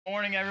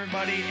Morning,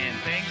 everybody, and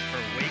thanks for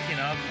waking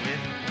up with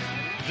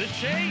the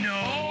Chase.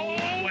 No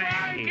way.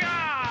 My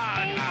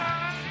God!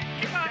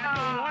 Come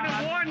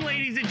on. 1-1,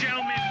 ladies and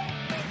gentlemen.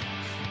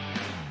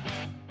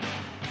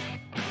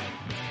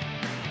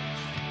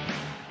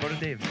 Go to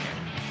Dave's.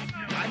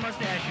 I must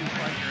ask you a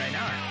question right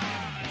now.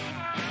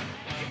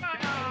 Come on.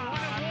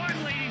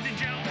 1-1, ladies and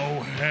gentlemen. Oh,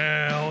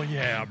 hell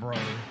yeah,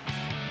 brother.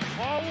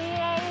 Oh.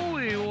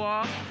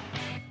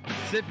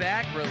 Sit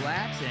back,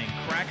 relax, and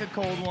crack a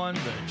cold one.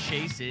 The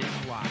Chase is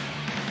live.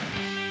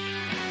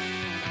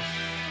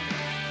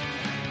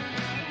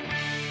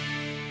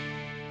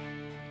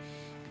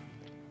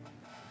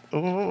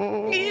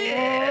 Oh,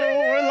 yeah.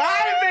 We're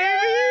live,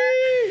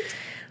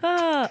 baby!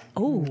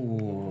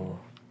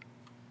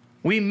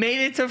 We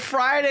made it to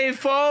Friday,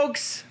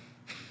 folks.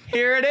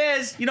 Here it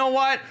is. You know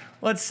what?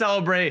 Let's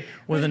celebrate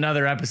with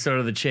another episode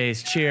of The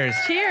Chase. Cheers.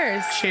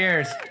 Cheers.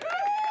 Cheers.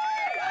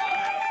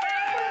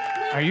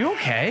 Are you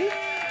okay?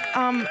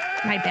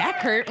 My back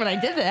hurt when I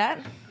did that.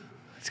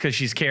 It's because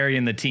she's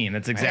carrying the team.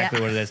 That's exactly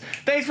what it is.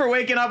 Thanks for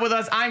waking up with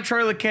us. I'm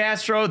Troy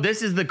LeCastro.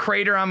 This is the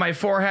crater on my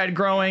forehead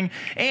growing,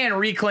 and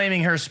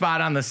reclaiming her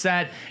spot on the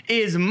set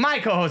is my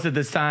co-host at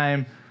this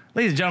time.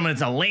 Ladies and gentlemen,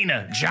 it's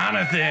Elena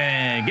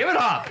Jonathan. Give it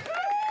up.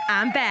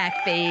 I'm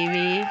back,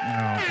 baby. Oh,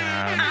 God.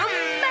 I'm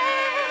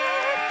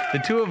back. The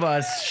two of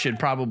us should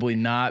probably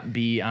not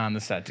be on the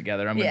set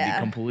together. I'm going to be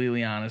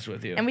completely honest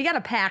with you. And we got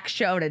a packed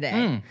show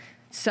today.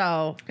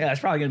 So Yeah, it's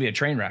probably going to be a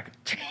train wreck.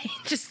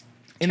 just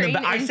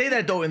I say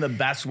that, though, in the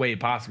best way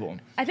possible.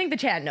 I think the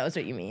chat knows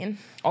what you mean.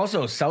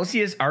 Also,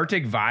 Celsius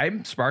Arctic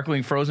Vibe,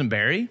 sparkling frozen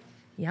berry.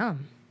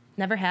 Yum.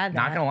 Never had that.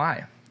 Not going to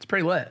lie. It's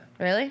pretty lit.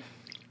 Really?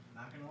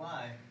 Not gonna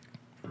lie,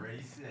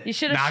 pretty sick. You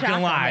should have Not shot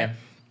gonna lie. it.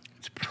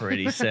 It's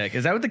pretty sick.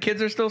 Is that what the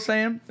kids are still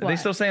saying? Are they What?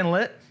 still saying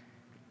lit?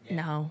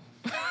 No.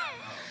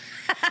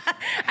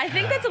 I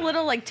think that's a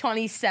little like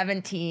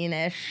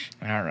 2017-ish.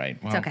 All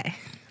right. Well, It's okay.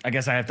 I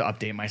guess I have to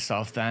update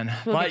myself then.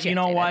 We'll But get you you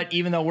know updated. what?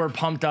 Even though we're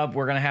pumped up,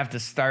 we're going to have to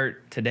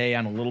start today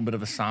on a little bit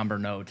of a somber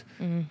note.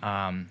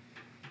 A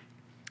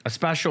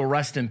special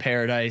rest in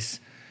paradise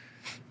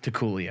to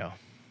Coolio.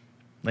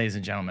 Ladies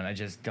and gentlemen, I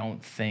just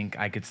don't think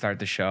I could start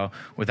the show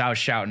without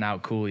shouting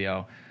out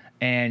Coolio.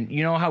 And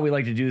you know how we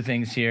like to do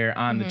things here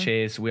on The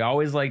Chase. We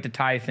always like to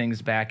tie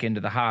things back into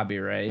the hobby,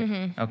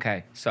 right?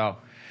 Okay, so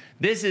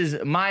this is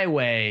my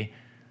way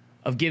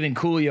of giving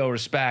Coolio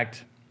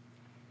respect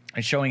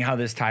and showing how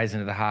this ties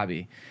into the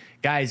hobby.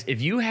 Guys, if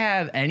you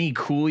have any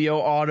Coolio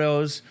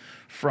autos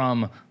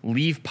from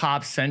Leaf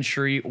Pop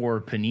Century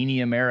or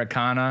Panini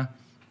Americana,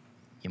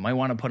 you might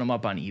want to put them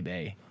up on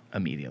eBay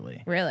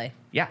immediately. Really?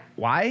 Yeah.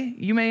 Why,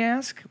 you may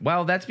ask?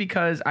 Well, that's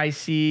because I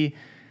think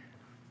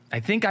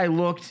I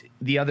looked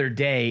the other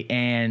day,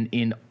 and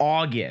in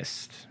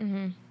August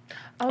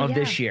of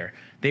this year,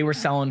 they were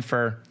selling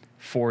for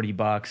 $40,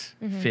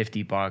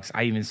 $50.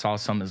 I even saw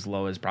some as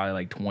low as probably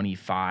like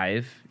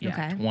 25. Yeah,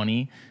 Okay.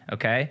 20.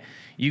 Okay.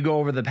 You go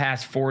over the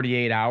past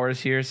 48 hours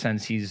here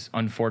since he's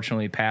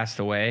unfortunately passed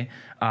away.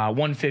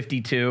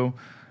 152,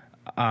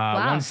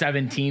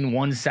 117,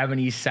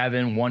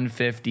 177,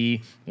 150,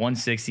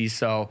 160.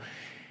 So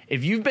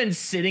if you've been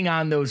sitting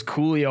on those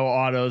Coolio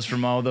autos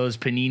from all those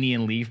Panini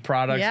and Leaf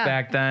products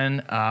back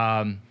then,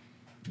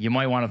 you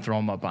might want to throw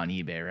them up on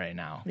eBay right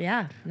now.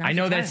 Yeah. I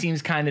know that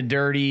seems kind of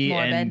dirty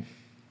and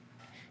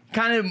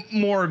kind of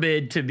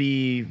morbid to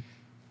be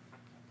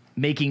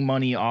making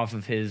money off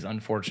of his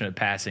unfortunate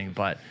passing,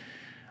 but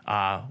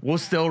we'll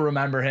still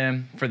remember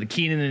him for the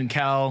Keenan and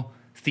Kel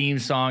theme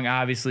song,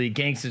 obviously,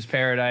 Gangsta's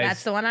Paradise.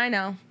 That's the one I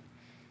know.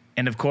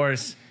 And of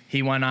course,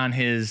 he went on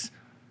his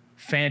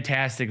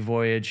fantastic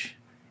voyage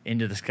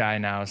into the sky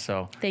now.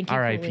 So Thank you,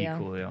 R.I.P. Coolio.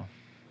 Coolio.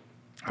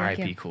 Thank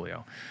R.I.P. you.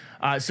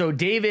 Coolio. So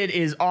David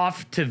is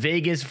off to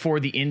Vegas for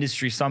the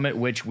Industry Summit,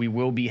 which we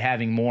will be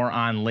having more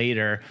on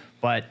later.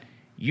 But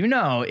you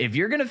know, if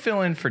you're going to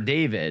fill in for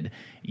David,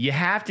 you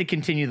have to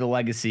continue the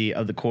legacy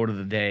of the quote of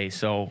the day.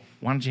 So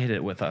why don't you hit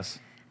it with us?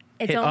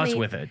 Hit us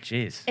with it.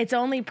 Jeez. It's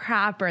only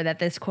proper that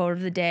this quote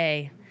of the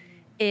day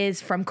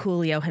is from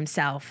Coolio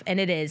himself, and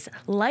it is,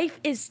 "Life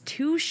is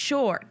too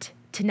short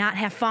to not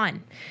have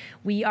fun.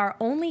 We are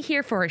only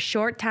here for a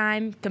short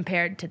time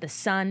compared to the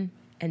sun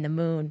and the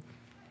moon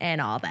and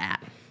all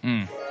that."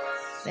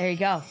 There you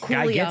go. Coolio.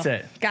 Guy gets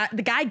it.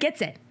 The guy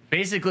gets it.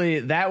 Basically,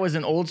 that was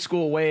an old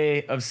school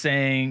way of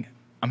saying,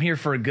 I'm here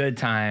for a good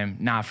time,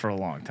 not for a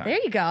long time. There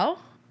you go.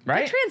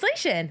 Right? Good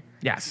translation.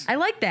 Yes. I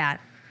like that.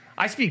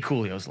 I speak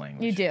Coolio's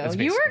language. You do. That's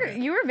You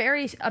basically it. were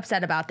very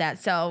upset about that,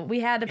 so we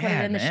had to put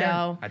it in the man.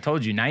 show. I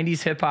told you,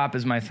 90s hip hop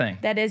is my thing.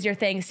 That is your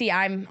thing. See,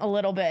 I'm a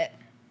little bit.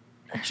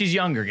 She's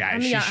younger,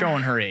 guys. young. She's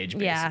showing her age,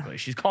 Yeah. basically.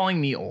 She's calling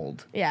me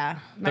old. Yeah,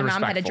 my mom had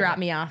to respectful. drop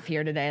me off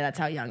here today. That's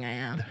how young I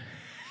am.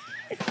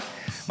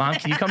 Mom,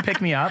 can you come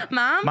pick me up?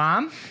 Mom?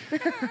 Mom?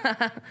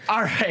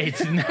 All right.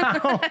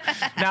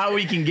 Now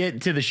we can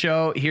get to the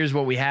show. Here's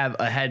what we have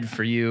ahead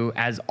for you.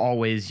 As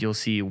always, you'll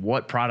see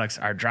what products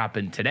are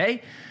dropping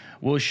today.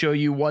 We'll show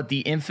you what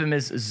the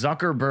infamous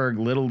Zuckerberg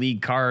Little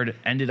League card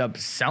ended up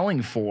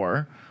selling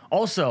for.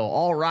 Also,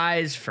 all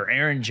rise for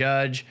Aaron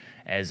Judge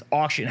as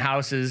auction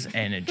houses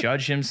and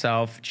judge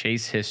himself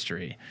chase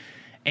history.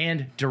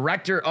 And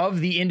director of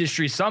the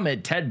Industry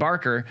Summit, Ted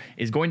Barker,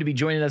 is going to be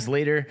joining us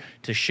later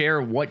to share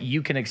what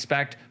you can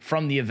expect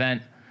from the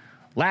event.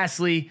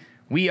 Lastly,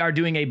 we are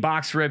doing a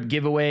box rip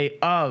giveaway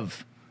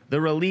of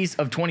the release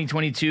of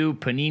 2022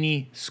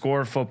 Panini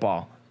Score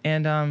Football.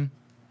 And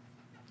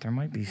there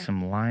might be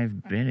some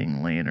live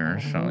bidding later,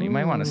 so you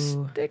might want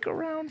to stick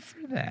around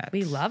for that.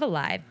 We love a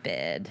live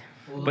bid.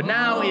 But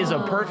now is a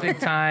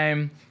perfect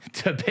time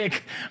to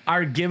pick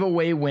our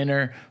giveaway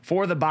winner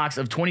for the box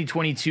of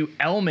 2022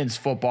 Elements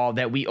Football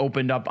that we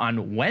opened up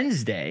on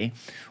Wednesday.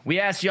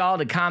 We asked y'all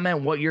to comment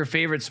what your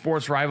favorite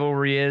sports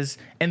rivalry is,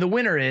 and the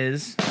winner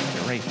is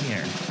right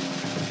here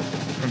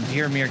from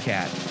Dear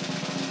Meerkat.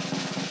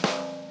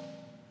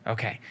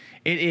 Okay,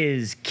 it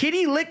is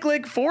Kitty Lick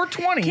Lick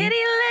 420 Kitty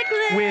Lick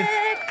Lick! with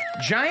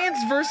Giants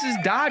versus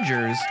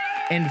Dodgers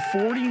and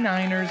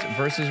 49ers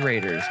versus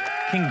Raiders.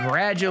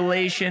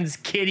 Congratulations,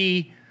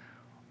 Kitty.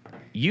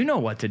 You know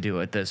what to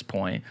do at this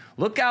point.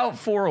 Look out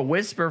for a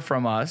whisper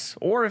from us,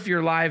 or if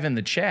you're live in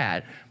the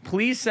chat,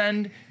 please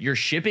send your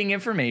shipping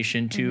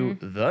information to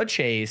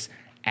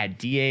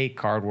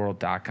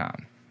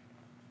thechase@dacardworld.com.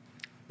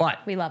 But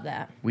We love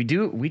that. we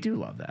do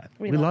love that.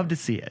 We love love to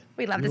see it.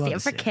 We love to see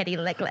it for Kitty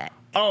Lick Lick.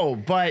 Oh,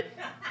 but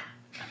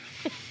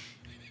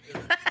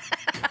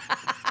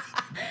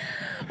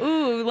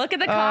Ooh, look at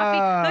the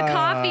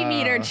coffee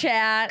meter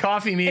chat.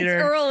 coffee meter.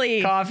 It's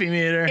early. Coffee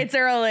meter. It's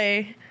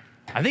early.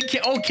 I think,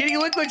 Kitty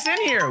Lick Lick's in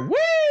here.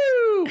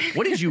 Woo!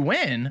 What did you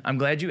win? I'm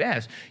glad you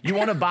asked. You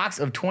won a box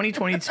of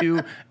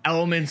 2022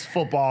 Elements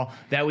Football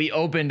that we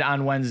opened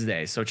on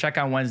Wednesday. So check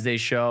on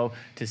Wednesday's show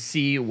to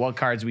see what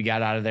cards we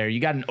got out of there. You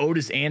got an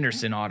Otis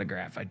Anderson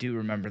autograph. I do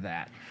remember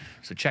that.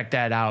 So check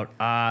that out.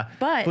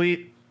 But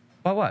please,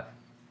 what?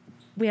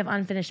 we have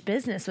unfinished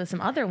business with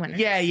some other winners.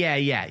 Yeah.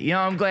 You know,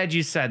 I'm glad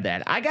you said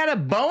that. I got a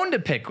bone to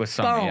pick with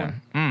some of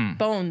you.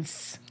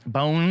 Bones.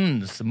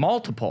 Bones,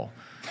 multiple.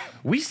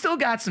 We still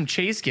got some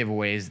Chase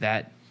giveaways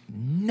that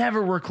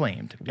never were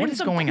claimed. What And is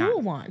some going cool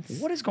on? ones.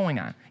 What is going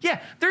on?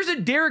 Yeah, there's a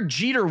Derek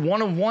Jeter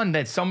 1-of-1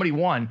 that somebody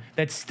won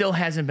that still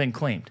hasn't been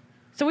claimed.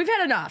 So we've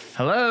had enough.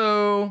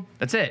 Hello?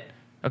 That's it.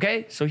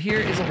 Okay, so here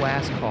is a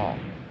last call.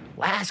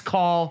 Last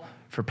call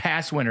for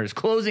past winners.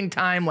 Closing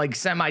time like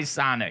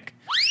Semisonic.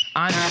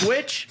 On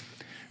Twitch,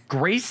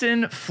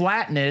 Grayson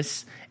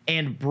Flatness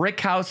and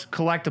Brickhouse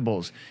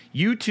Collectibles.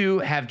 You two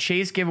have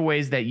Chase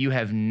giveaways that you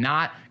have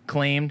not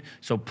claimed.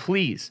 So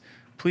please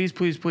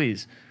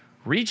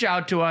reach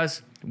out to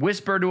us,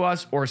 whisper to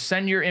us, or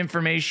send your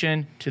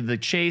information to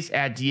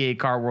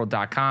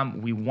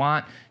thechase@dacardworld.com. We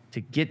want to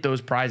get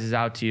those prizes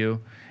out to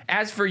you.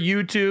 As for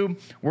YouTube,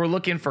 we're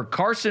looking for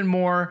Carson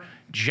Moore,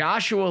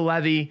 Joshua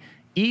Levy,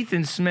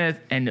 Ethan Smith,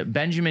 and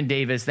Benjamin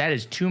Davis. That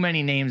is too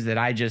many names that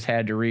I just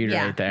had to read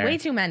right there. Way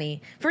too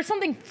many. For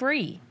something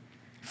free.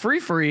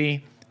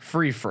 Free.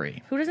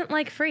 Who doesn't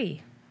like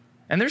free?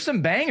 And there's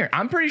some banger.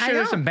 I'm pretty sure I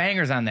there's know. some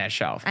bangers on that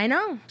shelf. I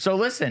know. So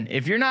listen,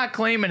 if you're not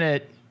claiming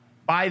it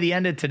by the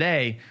end of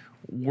today,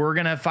 we're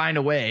gonna find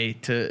a way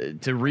to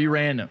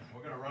re-random.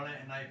 We're gonna run it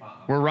in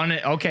Nightbot. We're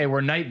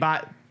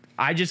Nightbot.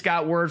 I just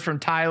got word from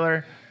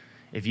Tyler.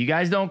 If you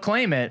guys don't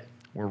claim it,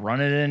 we're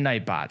running it in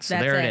Nightbot. So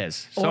That's there it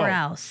is. Or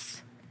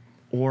else.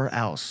 Or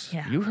else.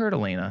 Yeah. You heard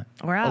Elena.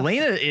 Or else.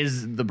 Elena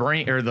is the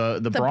brain or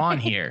the brawn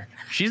here.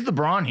 She's the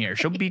brawn here.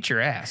 She'll beat your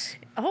ass.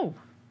 Oh,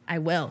 I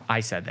will. I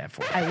said that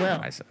for you.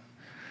 I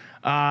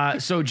will.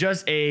 So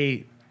just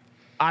a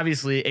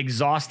obviously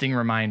exhausting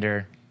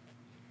reminder,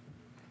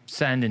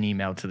 send an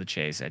email to the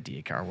Chase at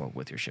DACarWorld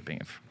with your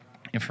shipping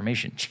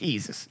information.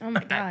 Jesus. Oh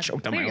my I God.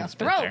 choked on Clear my your own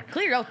spit throat. there.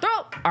 Clear your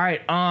throat. All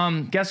right.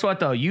 Guess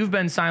what though? You've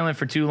been silent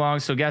for too long.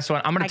 So guess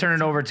what? I'm going to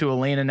turn it over to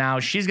Elena now.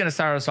 She's going to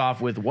start us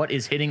off with what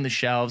is hitting the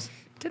shelves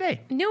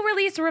today. New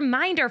release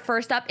reminder.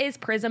 First up is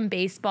Prism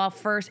Baseball.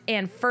 First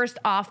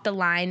off the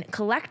line,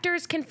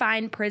 collectors can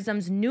find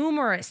Prism's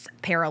numerous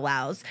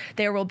parallels.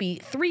 There will be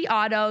 3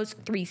 autos,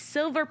 3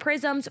 silver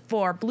prisms,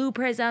 4 blue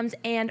prisms,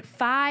 and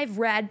 5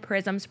 red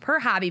prisms per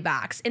hobby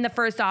box. In the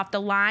first off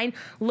the line,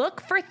 look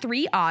for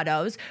 3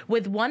 autos,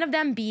 with one of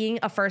them being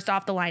a first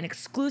off the line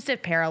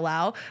exclusive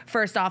parallel.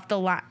 First off the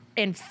line.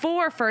 And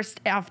 4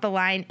 first off the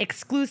line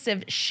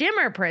exclusive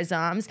shimmer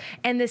prisms,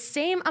 and the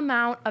same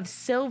amount of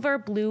silver,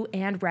 blue,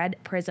 and red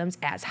prisms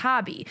as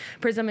hobby.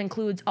 Prism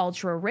includes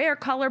ultra rare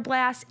color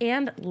blasts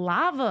and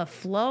lava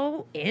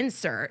flow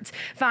inserts.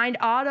 Find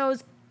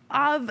autos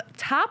of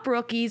top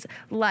rookies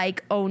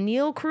like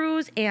O'Neal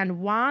Cruz and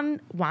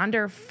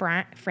Wander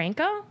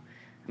Franco.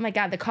 Oh my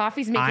God, the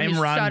coffee's making me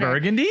I'm Ron stutter.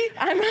 Burgundy.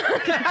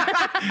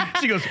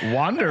 She goes,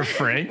 Wander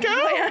Franco?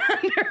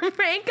 Wander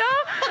Franco?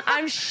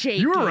 I'm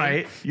shaking. You were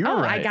right.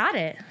 I got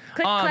it.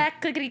 Click,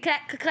 clack, clickety,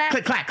 clack, click, clack.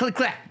 Click, clack, click,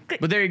 clack.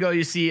 But there you go.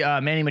 You see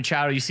Manny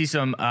Machado. You see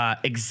some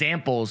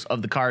examples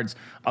of the cards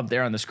up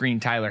there on the screen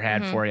Tyler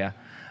had for you.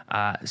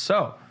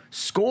 So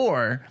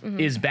Score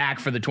is back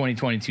for the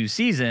 2022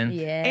 season.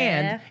 Yeah.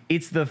 And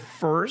it's the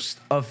first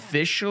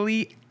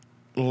officially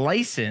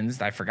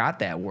licensed, I forgot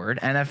that word,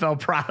 NFL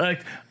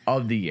product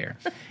of the year.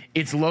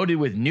 It's loaded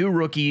with new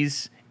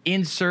rookies,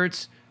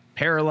 inserts,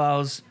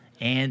 parallels,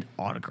 and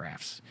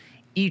autographs.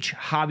 Each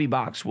hobby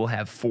box will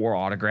have 4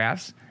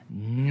 autographs,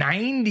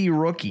 90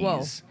 rookies,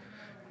 Whoa.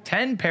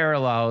 10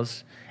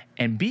 parallels,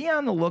 and be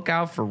on the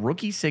lookout for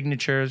rookie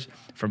signatures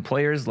from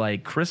players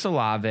like Chris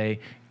Olave,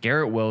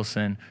 Garrett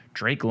Wilson,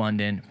 Drake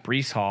London,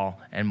 Breece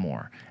Hall, and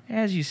more.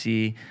 As you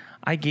see,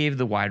 I gave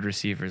the wide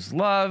receivers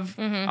love.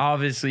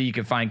 Obviously, you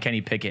can find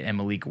Kenny Pickett and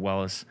Malik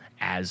Willis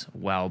as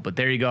well. But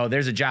there you go.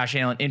 There's a Josh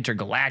Allen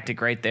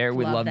Intergalactic right there.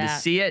 We'd love to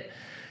that. see it.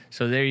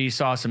 So there you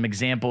saw some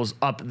examples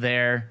up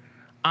there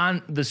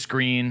on the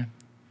screen.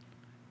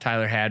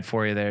 Tyler had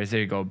for you there. There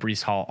you go.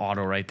 Breece Hall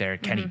auto right there.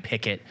 Kenny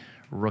Pickett,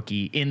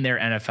 rookie in their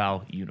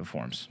NFL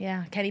uniforms.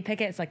 Yeah, Kenny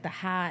Pickett is like the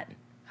hot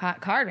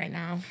card right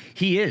now.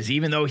 He is,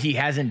 even though he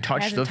hasn't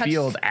touched the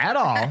field at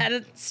all.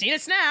 Hasn't seen a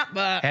snap,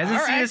 but Hasn't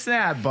all seen right. a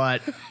snap,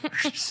 but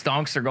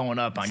stonks are going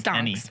up on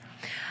Kenny. Stonks.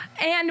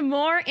 And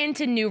more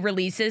into new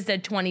releases, the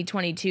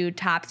 2022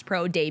 Topps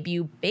Pro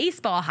debut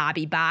baseball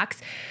hobby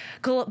box.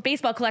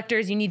 Baseball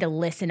collectors, you need to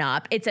listen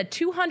up. It's a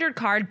 200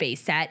 card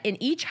base set.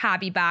 In each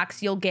hobby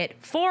box, you'll get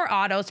 4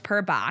 autos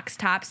per box.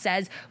 Topps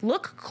says,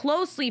 look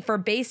closely for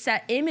base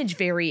set image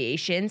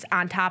variations.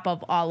 On top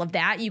of all of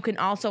that, you can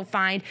also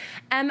find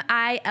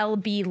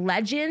MILB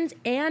legends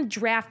and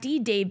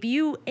draftee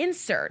debut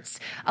inserts.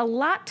 A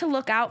lot to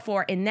look out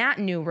for in that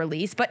new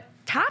release, but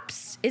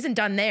Topps isn't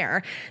done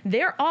there.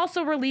 They're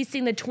also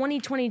releasing the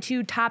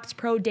 2022 Topps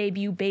Pro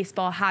debut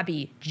baseball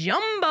hobby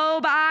jumbo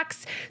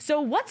box.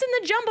 So what's in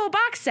the jumbo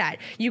box set?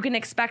 You can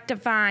expect to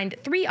find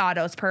 3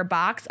 autos per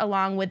box,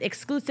 along with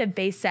exclusive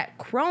base set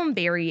chrome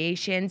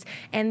variations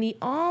and the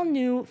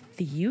all-new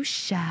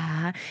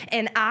fuchsia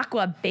and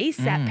aqua base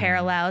set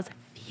parallels.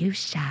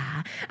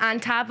 Fuchsia. On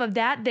top of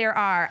that, there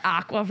are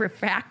aqua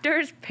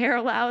refractors,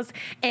 parallels,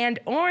 and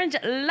orange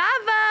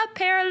lava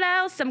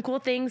parallels. Some cool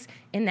things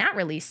in that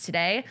release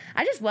today.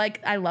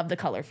 I love the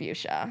color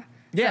fuchsia.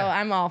 Yeah. So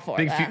I'm all for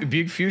that.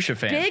 Big fuchsia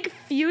fan. Big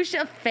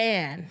fuchsia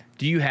fan.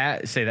 Do you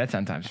say that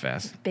 10 times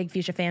fast? Big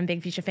fuchsia fan,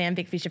 big fuchsia fan,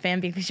 big fuchsia fan,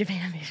 big fuchsia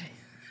fan.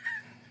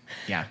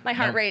 Yeah. My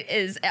heart rate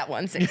is at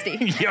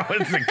 160. Yo,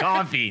 it's the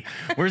coffee.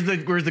 Where's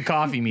the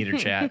coffee meter,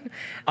 chat?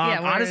 Yeah,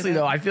 where honestly, is it?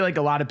 though, I feel like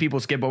a lot of people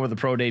skip over the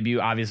pro debut,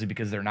 obviously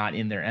because they're not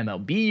in their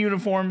MLB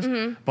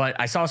uniforms. But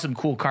I saw some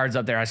cool cards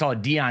up there. I saw a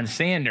Deion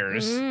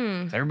Sanders.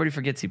 So everybody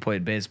forgets he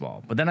played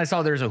baseball. But then I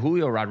saw there's a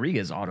Julio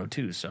Rodriguez auto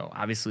too. So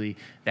obviously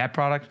that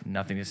product,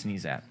 nothing to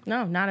sneeze at.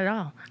 No, not at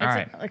all. It's All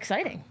right.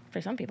 exciting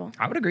for some people.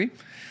 I would agree.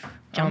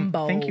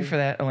 Jumbo. Thank you for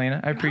that,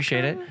 Elena. I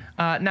appreciate it.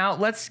 Now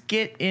let's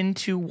get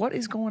into what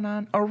is going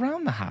on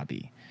around the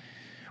hobby.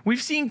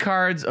 We've seen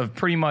cards of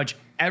pretty much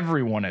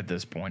everyone at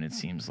this point, it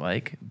seems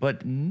like,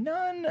 but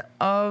none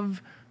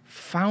of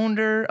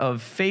founder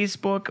of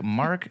Facebook,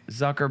 Mark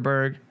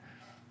Zuckerberg,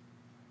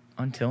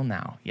 until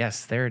now.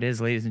 Yes, there it is,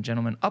 ladies and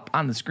gentlemen. Up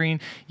on the screen,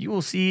 you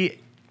will see,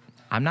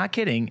 I'm not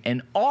kidding,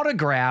 an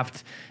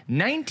autographed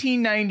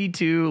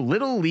 1992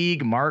 Little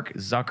League Mark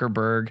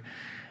Zuckerberg.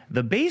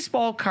 The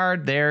baseball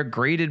card there,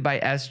 graded by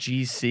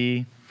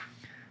SGC,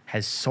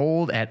 has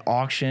sold at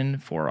auction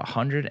for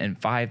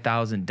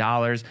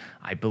 $105,000.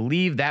 I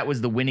believe that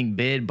was the winning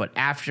bid, but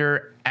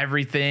after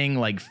everything,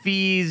 like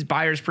fees,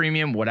 buyer's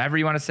premium, whatever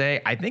you want to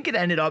say, I think it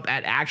ended up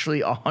at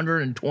actually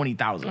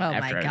 $120,000. Oh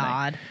my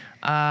God.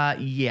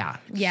 Yeah.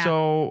 Yeah.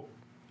 So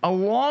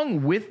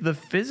along with the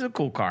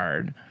physical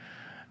card,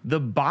 the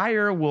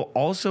buyer will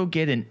also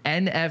get an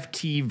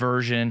NFT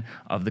version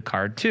of the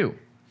card too.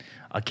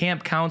 A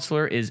camp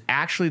counselor is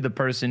actually the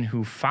person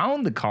who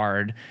found the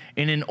card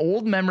in an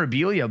old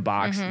memorabilia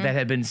box that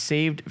had been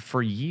saved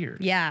for years.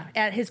 Yeah,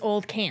 at his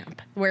old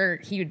camp where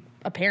he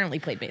apparently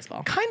played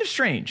baseball. Kind of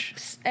strange.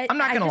 I'm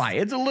not I gonna just- lie.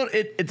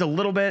 It's a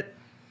little bit.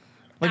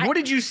 Like, what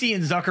did you see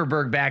in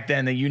Zuckerberg back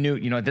then that you knew?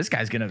 You know, this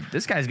guy's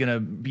gonna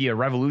be a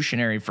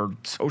revolutionary for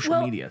social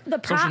media,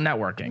 social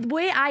networking. The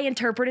way I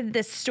interpreted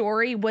this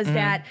story was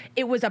that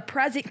it was a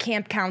present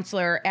camp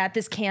counselor at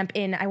this camp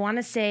in I want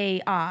to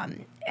say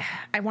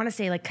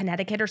like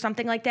Connecticut or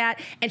something like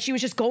that, and she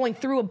was just going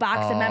through a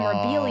box of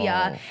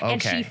memorabilia,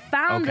 and she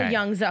found the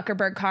young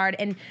Zuckerberg card,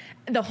 and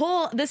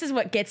this is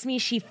what gets me.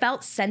 She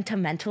felt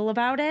sentimental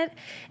about it,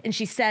 and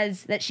she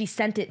says that she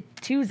sent it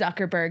to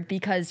Zuckerberg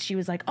because she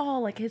was like, oh,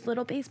 like his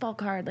little baseball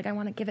card, like I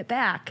want to give it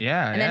back.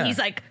 Yeah, and then he's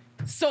like,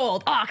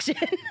 sold, auction,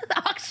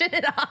 auction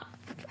it off.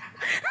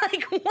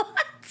 Like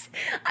what?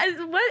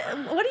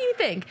 What do you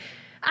think?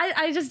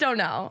 I just don't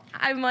know.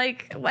 I'm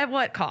like, at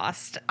what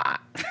cost?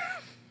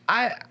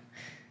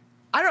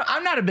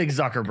 I'm not a big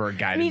Zuckerberg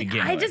guy to begin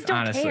with. I just don't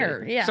honestly.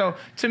 care. Yeah. So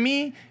to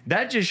me,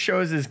 that just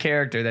shows his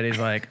character that he's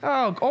like,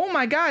 oh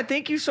my God,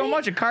 thank you so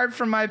much. A card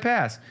from my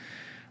past.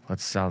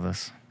 Let's sell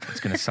this. It's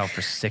going to sell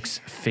for 6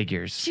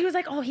 figures. She was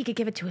like, oh, he could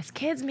give it to his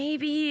kids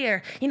maybe,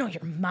 or,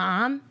 your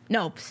mom.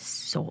 Nope,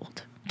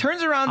 sold.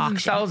 Turns around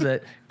and sells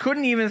it.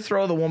 Couldn't even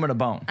throw the woman a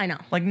bone. I know.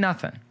 Like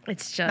nothing.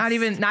 It's just.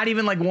 Not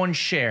even like one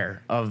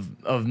share of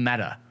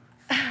Meta.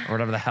 Or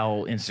whatever the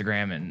hell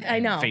Instagram and I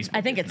know. Facebook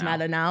I think is it's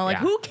Meta now. Like,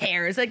 Yeah. who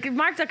cares? Like,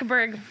 Mark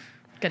Zuckerberg,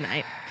 good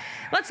night.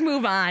 Let's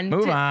move on.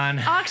 Move on.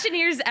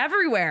 Auctioneers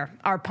everywhere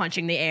are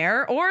punching the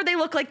air, or they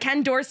look like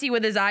Ken Dorsey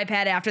with his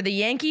iPad after the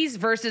Yankees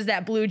versus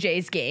that Blue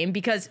Jays game,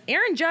 because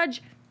Aaron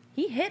Judge,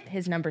 he hit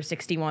his number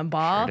 61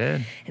 ball, Sure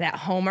did. that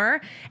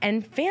homer,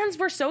 and fans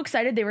were so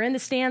excited. They were in the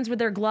stands with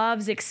their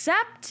gloves,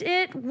 except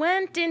it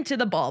went into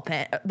the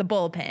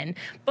bullpen.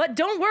 But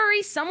don't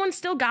worry, someone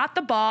still got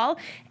the ball,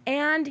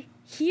 and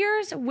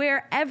here's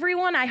where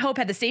everyone, I hope,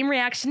 had the same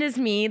reaction as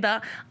me.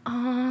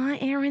 Aw,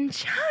 Aaron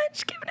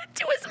Judge giving it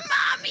to his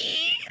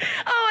mommy.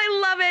 Oh,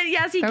 I love it.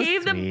 Yes, he So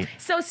gave sweet.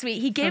 so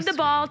sweet. He gave the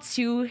ball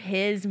to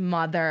his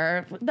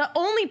mother. The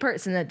only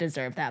person that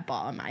deserved that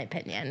ball, in my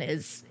opinion,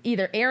 is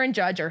either Aaron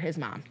Judge or his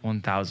mom.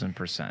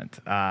 1000%.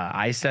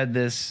 I said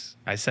this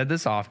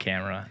off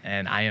camera,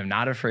 and I am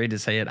not afraid to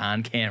say it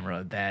on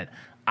camera, that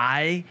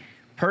I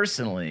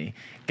personally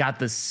got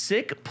the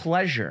sick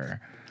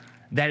pleasure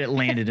that it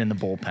landed in the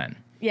bullpen.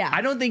 Yeah.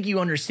 I don't think you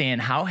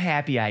understand how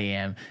happy I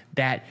am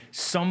that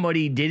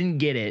somebody didn't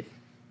get it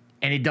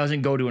and it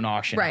doesn't go to an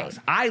auction Right. house.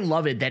 I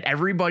love it that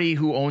everybody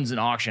who owns an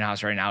auction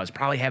house right now is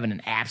probably having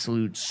an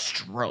absolute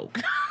stroke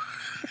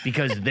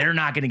because they're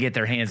not going to get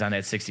their hands on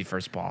that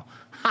 61st ball.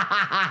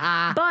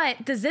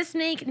 But does this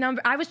make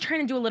I was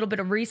trying to do a little bit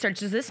of research.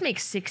 Does this make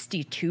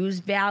 62's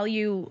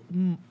value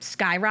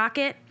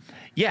skyrocket?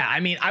 Yeah,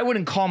 I mean, I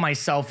wouldn't call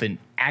myself an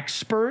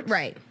expert.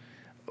 Right.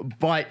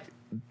 But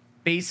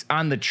based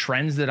on the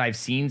trends that I've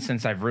seen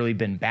since I've really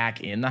been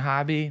back in the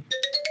hobby,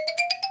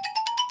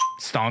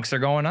 stonks are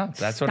going up.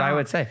 That's what I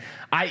would say.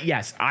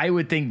 I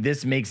would think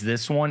this makes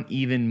this one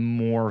even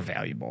more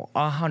valuable,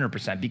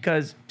 100%,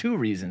 because two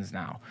reasons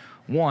now.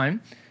 One,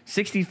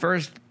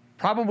 61st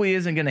probably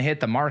isn't going to hit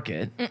the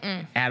market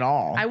at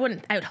all. I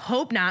would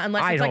hope not,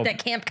 unless I'd it's like hope.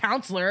 that camp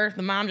counselor.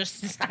 The mom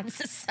just decides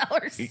to sell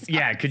her son.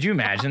 Yeah, could you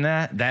imagine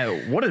that?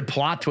 What a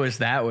plot twist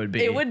that would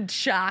be. It would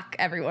shock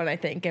everyone, I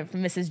think, if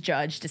Mrs.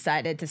 Judge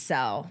decided to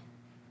sell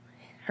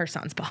her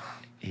son's ball.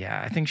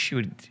 Yeah, I think she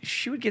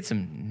would get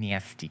some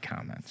nasty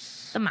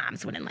comments. The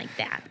moms wouldn't like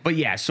that. But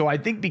yeah, so I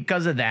think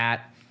because of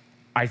that,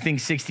 I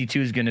think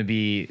 62 is going to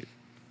be.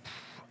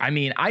 I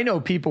mean, I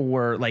know people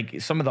were like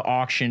some of the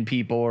auction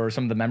people or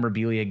some of the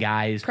memorabilia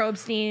guys.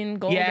 Probstein,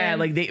 Goldin. Yeah,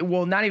 like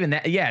not even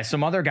that. Yeah,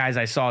 some other guys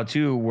I saw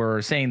too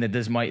were saying that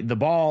the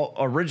ball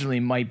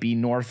originally might be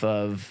north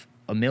of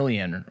 $1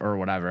 million or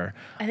whatever.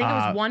 I think it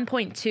was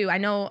 1.2. I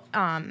know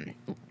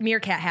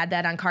Meerkat had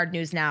that on Card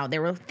News Now. They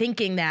were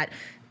thinking that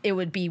it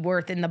would be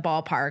worth in the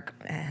ballpark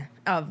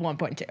of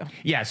 1.2.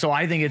 Yeah, so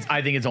I think it's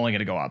only going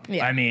to go up.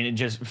 Yeah. I mean,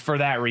 just for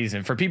that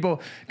reason, for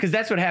people, because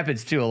that's what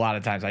happens too. A lot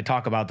of times, I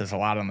talk about this a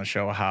lot on the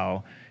show,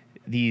 how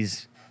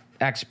these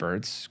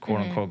experts, quote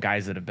unquote,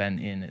 guys that have been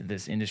in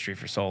this industry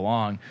for so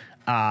long,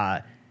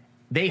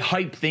 they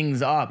hype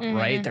things up,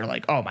 right? They're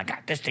like, oh my God,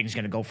 this thing's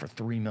going to go for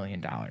 $3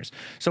 million.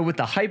 So with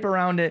the hype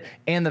around it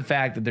and the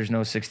fact that there's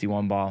no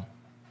 61 ball,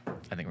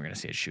 I think we're going to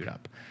see it shoot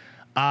up.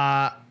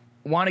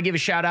 Want to give a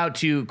shout out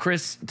to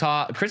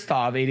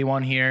Christoph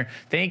 81 here.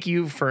 Thank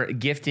you for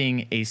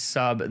gifting a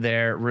sub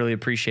there. Really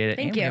appreciate it.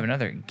 Thank and we you. have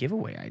another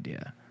giveaway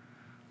idea.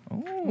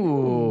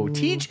 Ooh.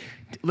 TJ.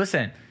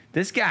 Listen,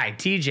 this guy,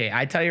 TJ,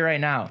 I tell you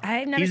right now,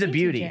 I've never he's a seen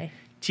beauty. TJ.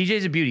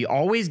 TJ's a beauty,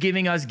 always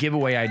giving us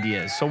giveaway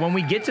ideas. So when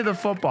we get to the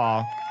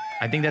football,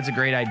 I think that's a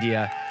great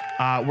idea.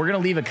 We're going to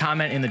leave a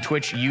comment in the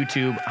Twitch,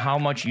 YouTube, how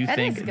much you That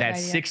think is a good that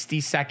idea.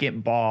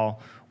 60-second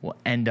ball will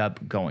end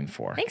up going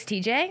for. Thanks,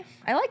 TJ.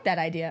 I like that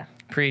idea.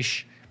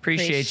 Appreciate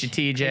you,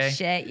 TJ.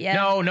 Appreciate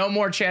ya. No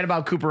more chat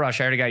about Cooper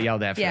Rush. I already got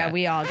yelled at for Yeah, that.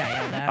 we all got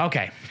yelled at.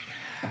 Okay.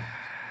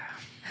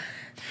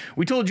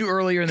 We told you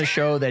earlier in the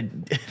show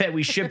that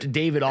we shipped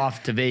David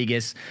off to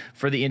Vegas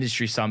for the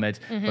industry summit.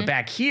 But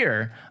back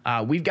here,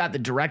 we've got the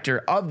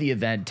director of the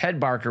event, Ted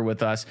Barker,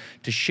 with us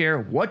to share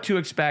what to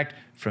expect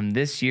from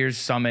this year's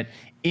summit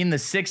in the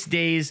 6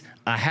 days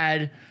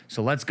ahead.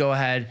 So let's go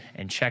ahead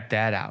and check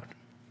that out.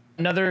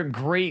 Another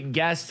great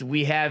guest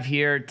we have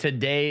here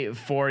today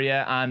for you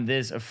on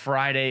this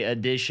Friday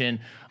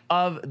edition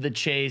of The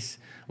Chase.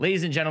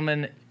 Ladies and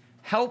gentlemen,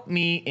 help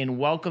me in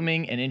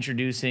welcoming and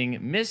introducing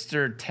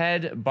Mr.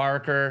 Ted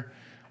Barker,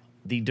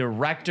 the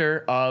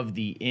director of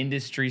the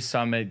Industry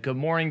Summit. Good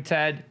morning,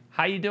 Ted.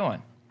 How you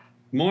doing?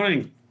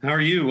 Morning. How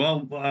are you?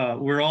 Well,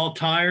 we're all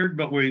tired,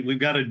 but we've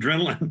got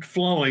adrenaline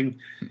flowing.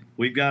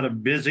 We've got a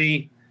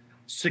busy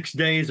 6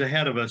 days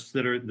ahead of us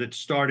that's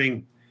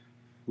starting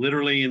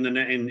literally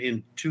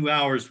in 2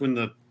 hours when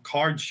the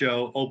card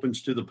show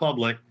opens to the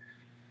public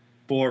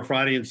for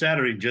Friday and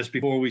Saturday, just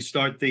before we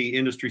start the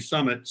industry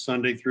summit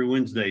Sunday through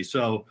Wednesday.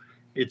 So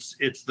it's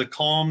the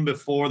calm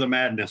before the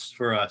madness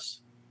for us.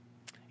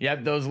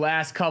 Yep, those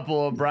last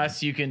couple of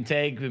breaths you can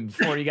take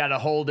before you got to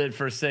hold it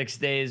for 6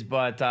 days,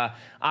 but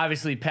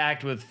obviously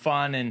packed with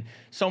fun, and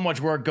so much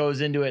work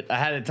goes into it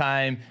ahead of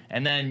time.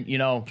 And then,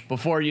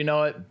 before you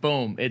know it,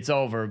 boom, it's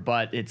over.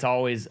 But it's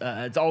always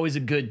a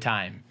good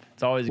time.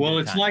 It's always a good time. Well,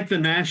 it's like the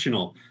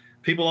National.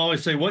 People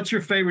always say, what's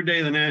your favorite day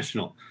of the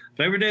National?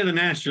 Favorite day of the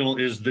National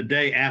is the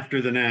day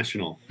after the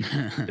National.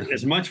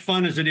 As much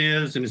fun as it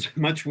is and as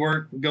much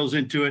work goes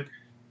into it,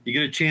 you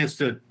get a chance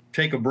to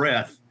take a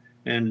breath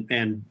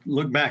and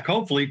look back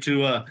hopefully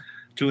to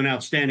an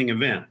outstanding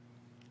event.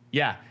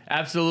 Yeah,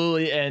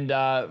 absolutely.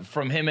 And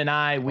from him and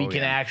I, we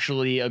can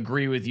actually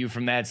agree with you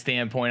from that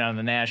standpoint on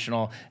the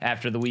national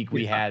after the week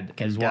we had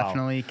as well.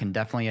 Can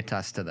definitely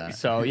attest to that.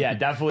 So yeah,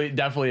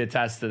 definitely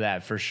attest to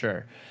that for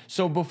sure.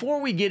 So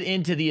before we get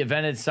into the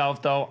event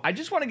itself, though, I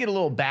just want to get a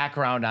little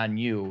background on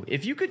you.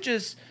 If you could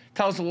just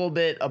tell us a little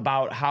bit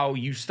about how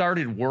you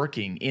started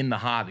working in the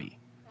hobby.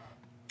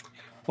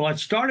 Well, I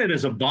started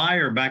as a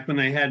buyer back when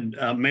they had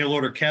mail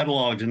order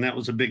catalogs, and that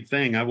was a big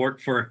thing. I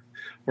worked for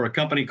a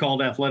company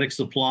called Athletic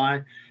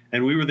Supply,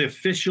 and we were the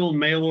official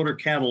mail order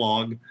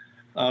catalog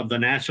of the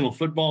National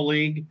Football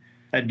League.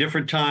 At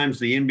different times,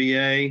 the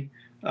NBA,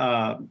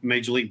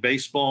 Major League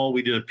Baseball,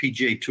 we did a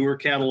PGA Tour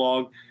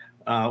catalog.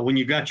 When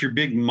you got your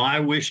big My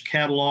Wish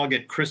catalog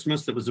at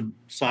Christmas that was the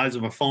size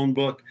of a phone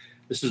book,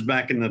 this is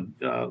back in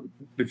the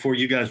before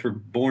you guys were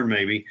born,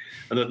 maybe.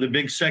 The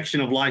big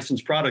section of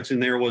licensed products in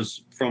there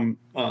was from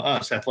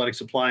us, Athletic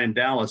Supply in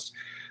Dallas.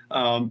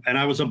 And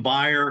I was a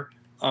buyer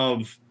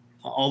of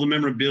all the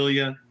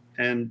memorabilia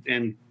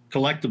and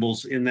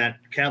collectibles in that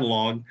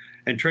catalog,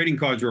 and trading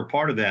cards were a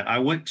part of that. I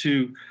went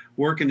to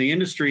work in the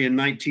industry in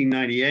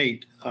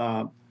 1998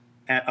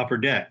 at Upper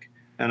Deck,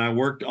 and I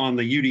worked on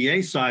the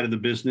UDA side of the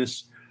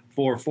business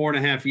for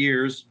 4.5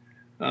 years.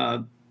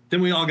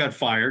 Then we all got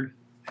fired,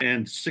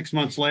 and 6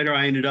 months later,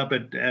 I ended up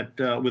at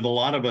with a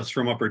lot of us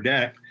from Upper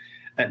Deck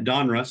at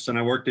Donruss, and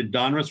I worked at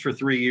Donruss for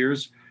 3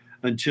 years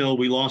until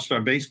we lost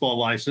our baseball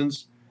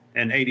license,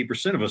 and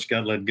 80% of us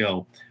got let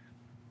go.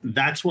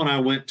 That's when I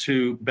went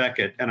to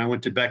Beckett, and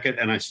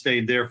I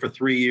stayed there for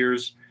 3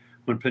 years.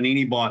 When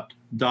Panini bought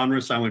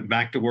Donruss, I went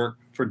back to work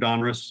for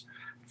Donruss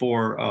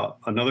for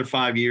another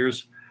 5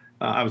 years.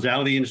 I was out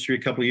of the industry a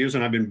couple of years,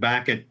 and I've been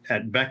back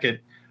at Beckett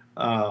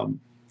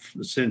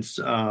since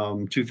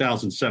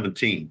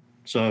 2017.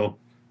 So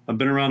I've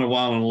been around a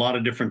while in a lot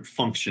of different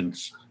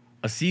functions.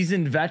 A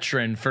seasoned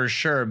veteran for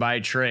sure by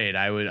trade,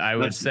 I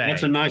would say.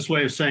 That's a nice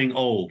way of saying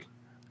old.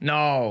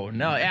 No,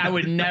 I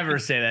would never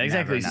say that.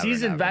 Exactly. Never,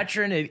 Seasoned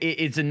veteran,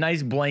 it's a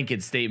nice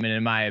blanket statement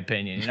in my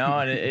opinion,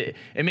 and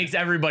it makes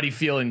everybody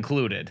feel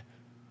included.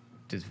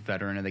 Just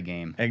veteran of the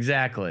game.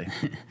 Exactly.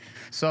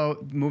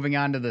 So moving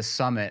on to the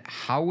summit,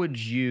 how would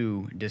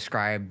you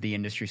describe the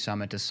industry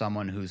summit to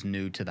someone who's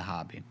new to the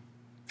hobby?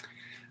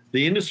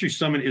 The industry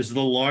summit is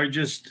the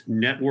largest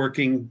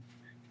networking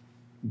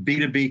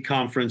B2B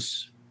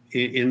conference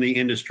in the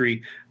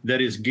industry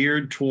that is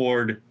geared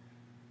toward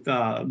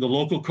the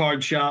local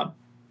card shop,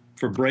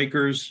 for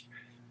breakers,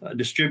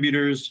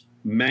 distributors,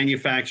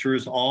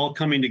 manufacturers, all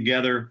coming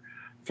together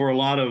for a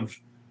lot of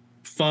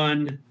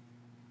fun,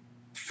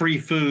 free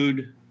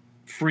food,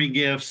 free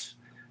gifts,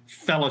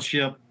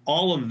 fellowship,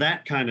 all of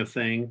that kind of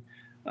thing.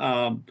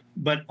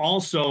 But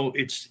also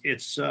it's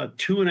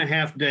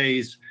 2.5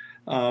 days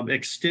of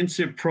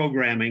extensive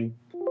programming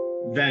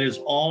that is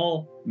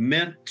all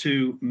meant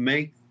to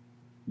make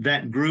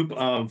that group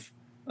of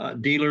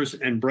dealers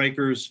and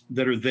breakers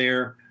that are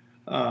there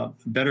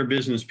better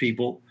business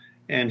people,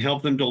 and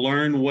help them to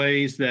learn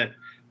ways that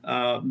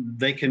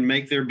they can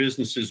make their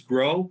businesses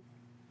grow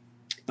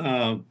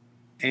and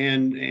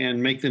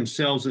make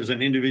themselves as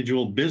an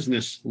individual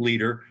business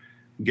leader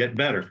get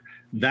better.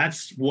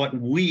 That's what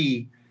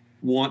we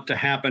want to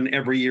happen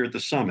every year at the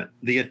summit.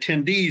 The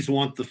attendees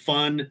want the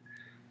fun,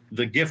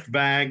 the gift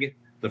bag,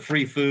 the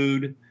free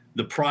food,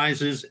 the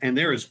prizes, and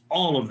there is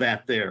all of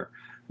that there.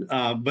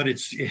 But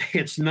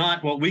it's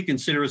not what we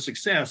consider a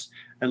success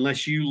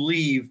unless you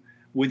leave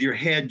with your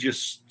head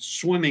just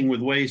swimming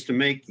with ways to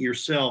make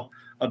yourself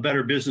a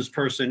better business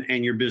person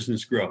and your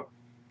business grow.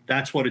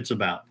 That's what it's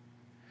about.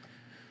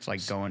 It's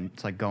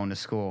like going to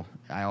school.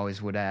 I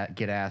always would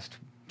get asked,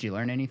 "Did you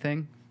learn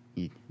anything?"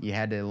 You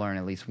had to learn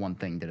at least one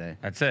thing today.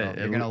 That's it. So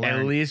you're gonna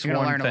learn, at least you're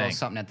gonna one learn thing. a little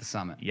something at the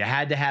summit. You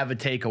had to have a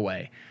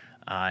takeaway,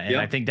 and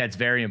Yep. I think that's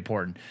very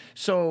important.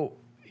 So,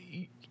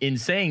 in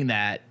saying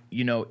that,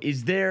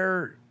 is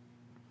there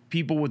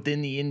people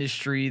within the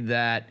industry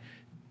that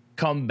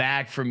come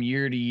back from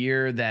year to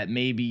year that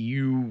maybe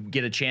you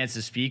get a chance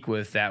to speak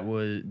with that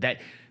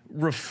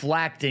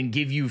reflect and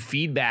give you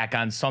feedback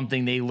on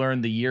something they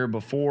learned the year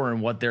before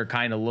and what they're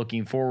kind of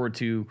looking forward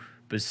to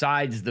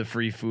besides the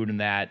free food and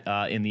that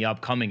in the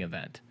upcoming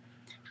event?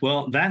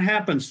 Well, that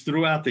happens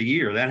throughout the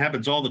year. That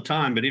happens all the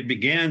time, but it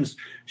begins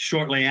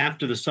shortly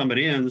after the summit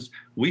ends.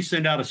 We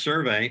send out a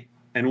survey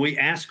and we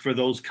ask for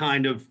those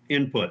kind of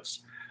inputs.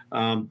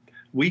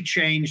 We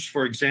changed,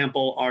 for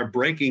example, our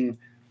breakers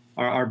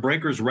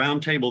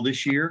roundtable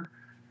this year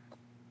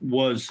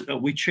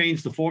we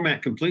changed the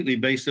format completely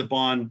based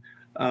upon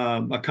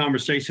a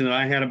conversation that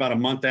I had about a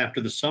month after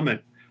the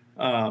summit,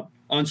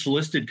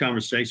 unsolicited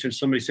conversation.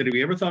 Somebody said, "Have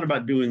you ever thought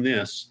about doing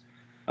this?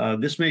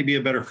 This may be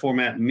a better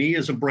format." Me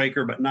as a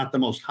breaker, but not the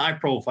most high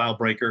profile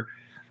breaker.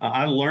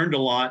 I learned a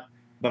lot,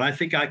 but I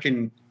think I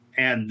can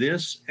add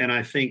this, and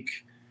I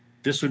think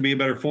this would be a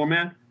better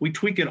format. We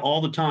tweak it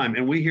all the time,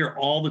 and we hear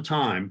all the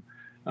time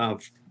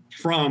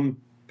from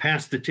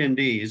past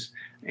attendees.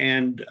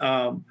 And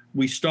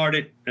we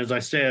started, as I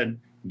said,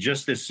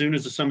 just as soon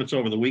as the summit's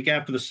over, the week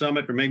after the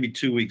summit, or maybe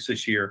 2 weeks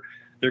this year,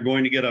 they're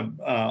going to get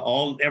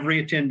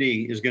every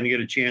attendee is going to get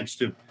a chance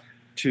to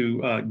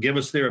give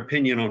us their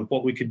opinion on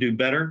what we could do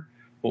better,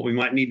 what we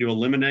might need to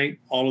eliminate,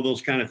 all of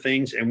those kind of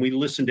things. And we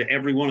listen to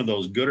every one of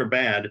those, good or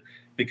bad,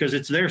 because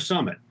it's their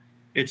summit.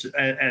 It's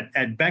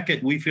at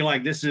Beckett, we feel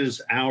like this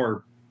is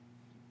our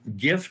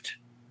gift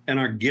and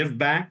our give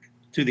back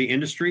to the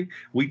industry.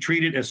 We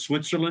treat it as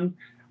Switzerland.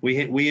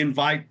 We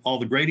invite all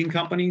the grading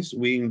companies,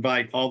 we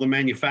invite all the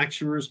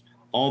manufacturers,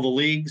 all the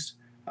leagues,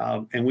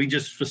 and we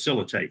just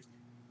facilitate.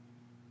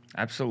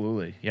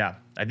 Absolutely. Yeah.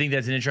 I think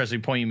that's an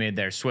interesting point you made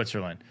there,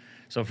 Switzerland.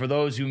 So for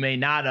those who may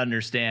not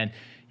understand,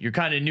 you're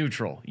kind of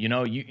neutral,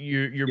 you're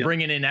Yep.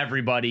 bringing in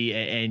everybody,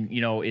 and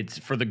it's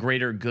for the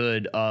greater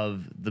good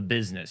of the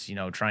business,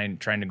 trying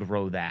to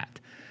grow that.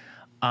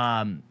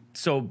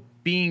 So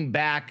being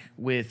back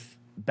with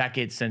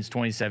Beckett since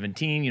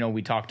 2017,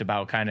 we talked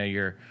about kind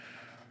of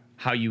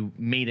how you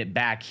made it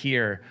back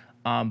here.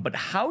 But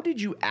how did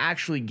you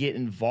actually get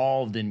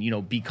involved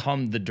and,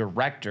 become the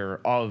director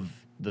of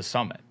the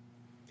summit?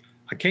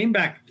 I came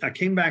back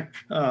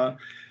to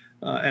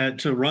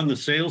run the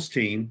sales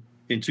team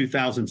in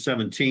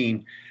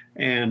 2017,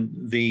 and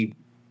the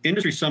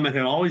industry summit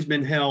had always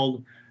been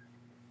held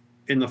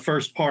in the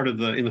first quarter of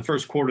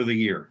the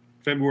year,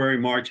 February,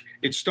 March.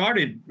 It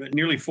started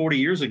nearly 40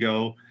 years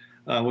ago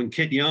when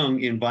Kit Young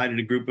invited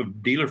a group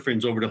of dealer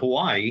friends over to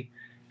Hawaii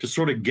to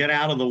sort of get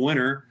out of the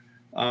winter,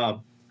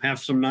 have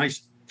some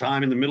nice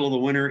time in the middle of the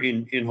winter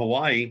in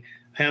Hawaii,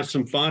 have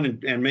some fun,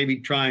 and maybe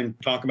try and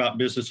talk about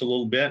business a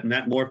little bit. And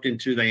that morphed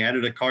into, they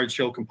added a card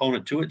show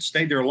component to it,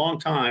 stayed there a long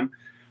time.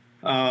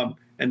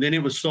 And then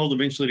it was sold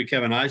eventually to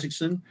Kevin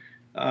Isaacson.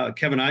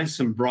 Kevin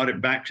Isaacson brought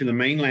it back to the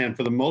mainland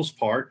for the most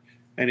part.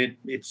 And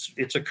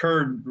it's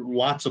occurred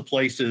lots of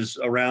places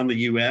around the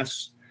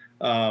U.S.,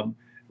 down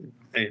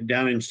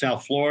in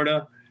South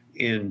Florida,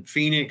 in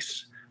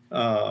Phoenix,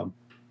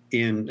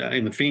 in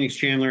the Phoenix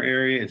Chandler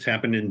area. It's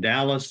happened in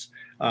Dallas,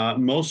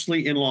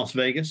 mostly in Las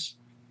Vegas.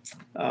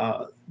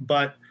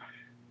 But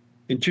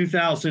in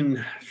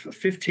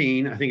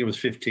 2015, I think it was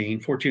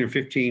 14 or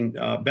 15,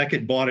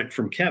 Beckett bought it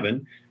from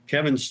Kevin.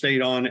 Kevin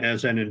stayed on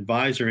as an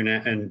advisor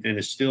and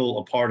is still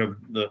a part of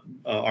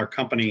our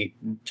company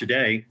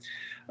today.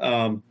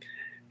 And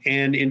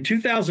in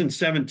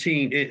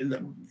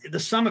 2017, the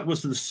summit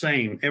was the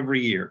same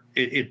every year.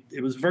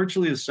 It was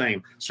virtually the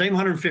same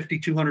 150,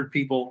 200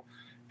 people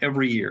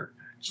every year,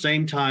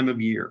 same time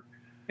of year.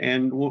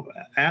 And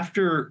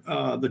after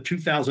the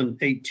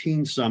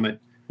 2018 summit,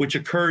 which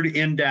occurred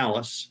in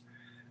Dallas,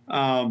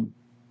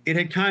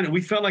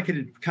 we felt like it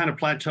had kind of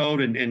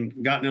plateaued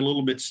and gotten a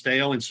little bit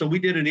stale. And so we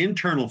did an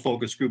internal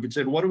focus group and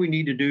said, what do we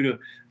need to do to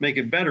make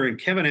it better? And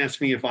Kevin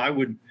asked me if I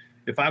would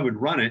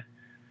run it.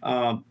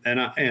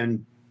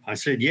 And I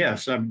said,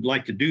 yes, I'd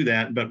like to do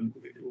that, but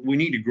we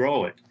need to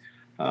grow it.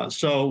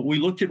 So we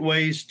looked at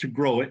ways to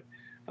grow it.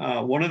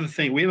 One of the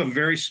things, we have a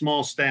very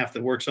small staff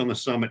that works on the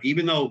summit.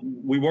 Even though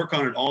we work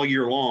on it all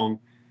year long,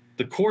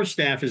 the core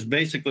staff is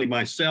basically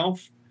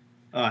myself,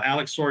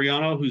 Alex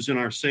Soriano, who's in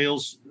our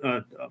sales,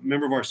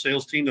 member of our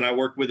sales team that I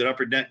worked with at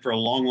Upper Deck for a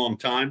long, long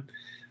time.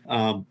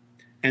 And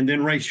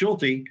then Ray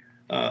Schulte,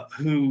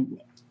 who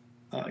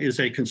is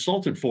a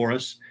consultant for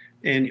us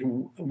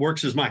and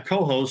works as my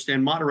co-host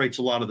and moderates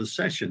a lot of the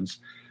sessions.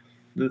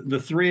 The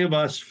three of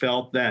us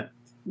felt that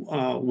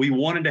we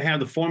wanted to have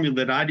the formula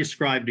that I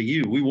described to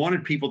you. We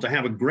wanted people to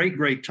have a great,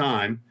 great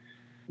time,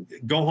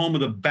 go home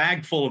with a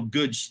bag full of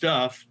good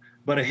stuff,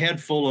 but a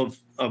head full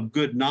of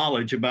good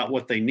knowledge about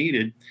what they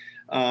needed.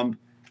 And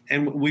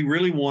we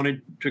really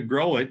wanted to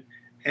grow it.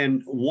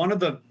 And one of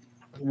the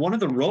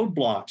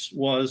roadblocks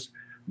was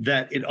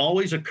that it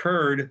always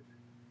occurred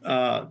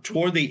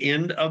toward the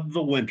end of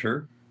the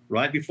winter,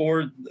 right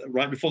before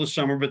the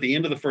summer, but the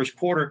end of the first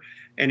quarter.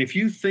 And if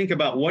you think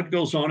about what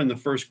goes on in the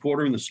first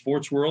quarter in the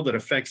sports world that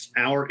affects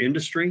our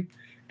industry,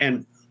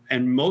 and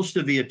most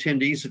of the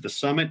attendees at the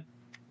summit,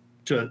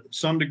 to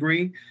some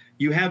degree,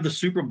 you have the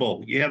Super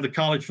Bowl, you have the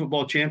college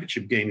football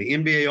championship game, the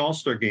NBA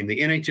All-Star game,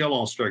 the NHL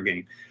All-Star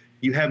game.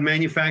 You have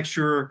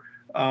manufacturer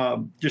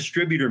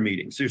distributor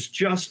meetings. There's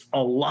just a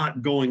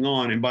lot going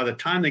on. And by the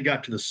time they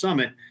got to the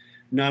summit,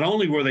 not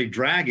only were they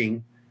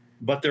dragging,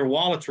 but their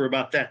wallets were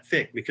about that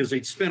thick because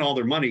they'd spent all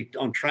their money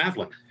on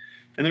traveling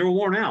and they were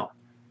worn out.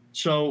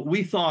 So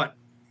we thought,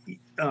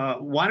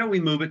 why don't we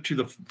move it to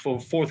the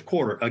fourth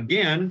quarter?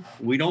 Again,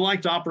 we don't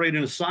like to operate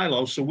in a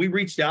silo. So we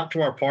reached out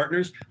to our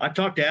partners. I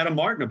talked to Adam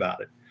Martin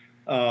about it.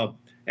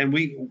 And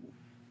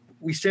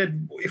we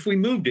said, if we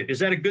moved it, is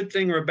that a good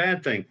thing or a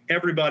bad thing?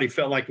 Everybody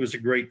felt like it was a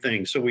great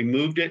thing. So we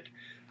moved it.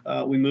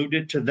 We moved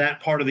it to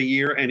that part of the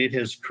year, and it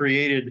has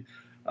created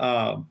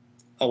a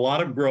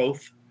lot of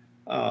growth.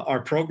 Our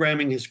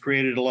programming has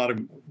created a lot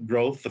of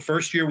growth. The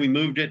first year we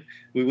moved it,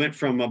 we went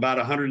from about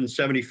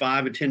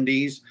 175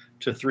 attendees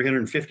to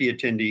 350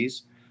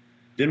 attendees.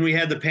 Then we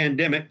had the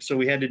pandemic, so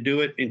we had to do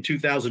it in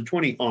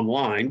 2020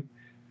 online.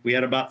 We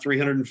had about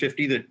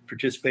 350 that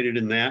participated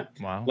in that.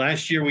 Wow.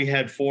 Last year we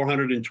had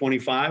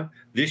 425.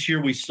 This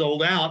year we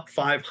sold out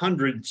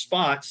 500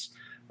 spots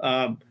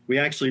We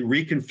actually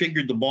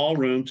reconfigured the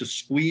ballroom to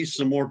squeeze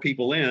some more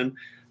people in.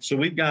 So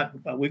we've got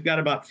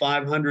about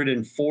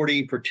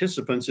 540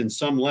 participants in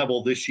some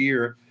level this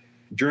year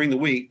during the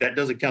week. That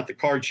doesn't count the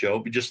card show,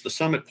 but just the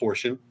summit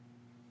portion.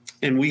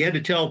 And we had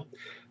to tell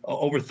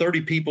over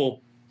 30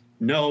 people,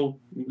 no,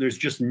 there's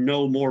just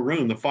no more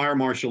room. The fire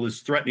marshal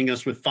is threatening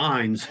us with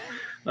fines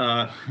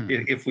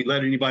if we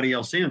let anybody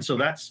else in. So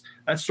that's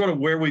sort of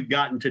where we've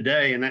gotten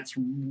today. And that's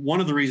one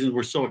of the reasons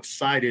we're so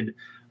excited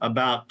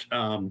about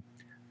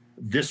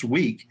this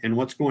week and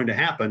what's going to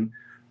happen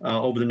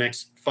over the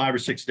next 5 or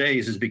 6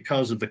 days is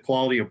because of the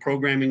quality of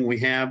programming we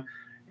have.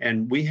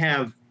 And we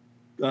have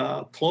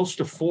close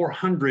to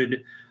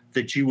 400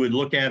 that you would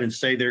look at and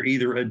say they're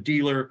either a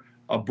dealer,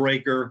 a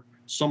breaker,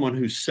 someone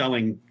who's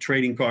selling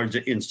trading cards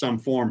in some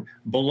form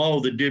below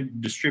the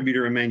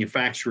distributor and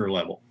manufacturer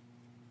level.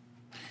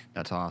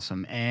 That's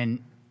awesome.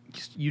 And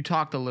you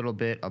talked a little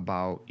bit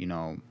about,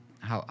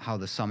 how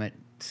the summit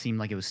seemed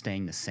like it was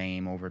staying the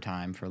same over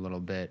time for a little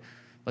bit.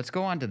 Let's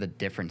go on to the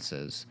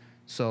differences.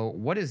 So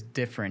what is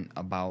different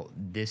about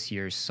this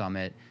year's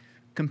summit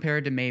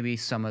compared to maybe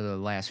some of the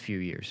last few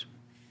years?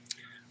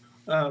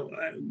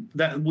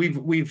 That we've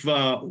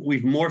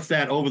morphed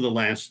that over the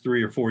last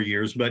 3 or 4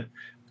 years, but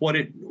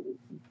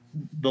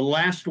the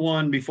last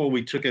one before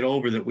we took it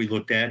over that we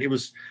looked at, it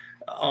was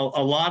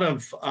a lot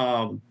of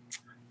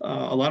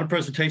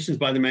presentations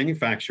by the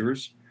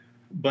manufacturers,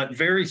 but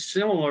very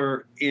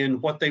similar in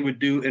what they would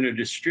do in a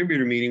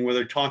distributor meeting where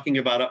they're talking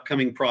about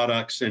upcoming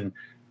products and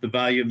the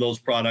value of those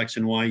products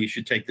and why you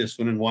should take this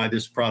one and why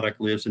this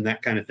product lives and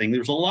that kind of thing.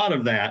 There's a lot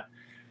of that,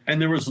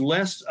 and there was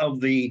less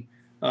of the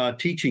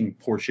teaching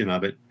portion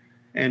of it.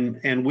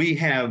 And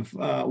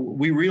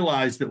we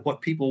realized that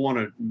what people want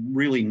to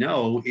really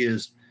know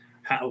is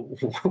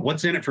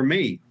what's in it for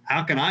me?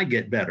 How can I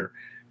get better?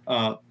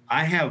 I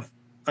have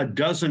a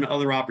dozen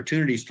other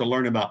opportunities to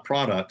learn about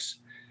products,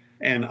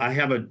 and I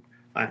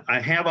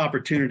have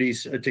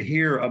opportunities to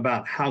hear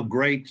about how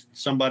great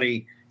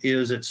somebody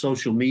is at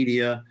social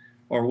media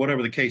or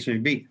whatever the case may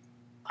be.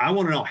 I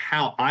want to know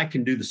how I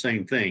can do the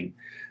same thing.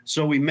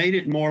 So we made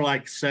it more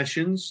like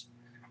sessions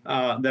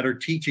that are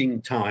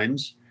teaching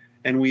times,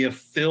 and we have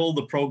filled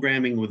the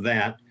programming with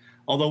that.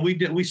 Although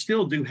we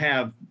still do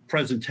have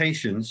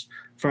presentations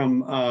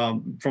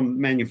from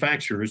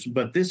manufacturers,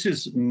 but this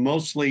is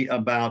mostly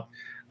about.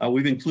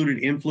 We've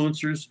included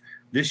influencers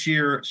this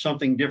year.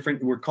 Something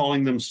different. We're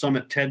calling them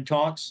Summit TED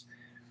Talks.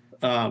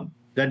 That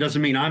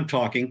doesn't mean I'm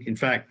talking. In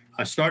fact,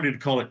 I started to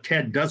call it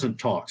TED Doesn't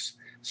Talks,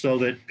 so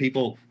that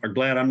people are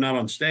glad I'm not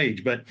on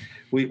stage. But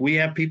we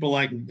have people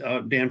like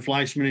Dan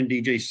Fleischman and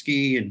DJ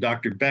Ski and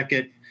Dr.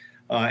 Beckett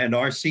and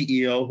our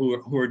CEO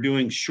who are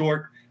doing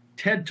short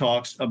TED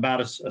Talks about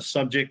a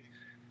subject,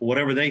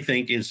 whatever they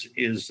think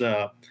is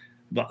a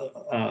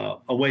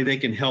way they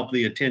can help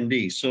the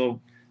attendees. So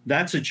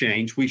that's a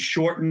change. We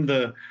shortened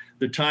the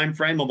time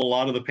frame of a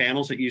lot of the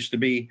panels. It used to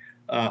be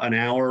an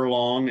hour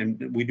long,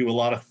 and we do a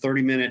lot of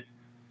 30-minute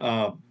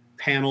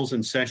panels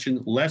and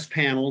sessions. Less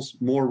panels,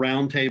 more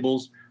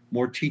roundtables,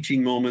 more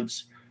teaching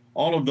moments.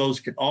 All of those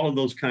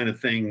kind of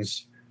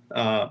things.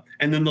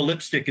 And then the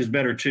lipstick is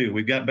better too.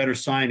 We've got better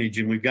signage,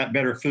 and we've got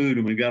better food,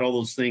 and we've got all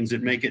those things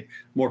that make it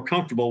more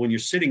comfortable when you're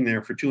sitting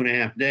there for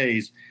 2.5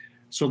 days,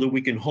 so that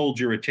we can hold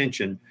your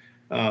attention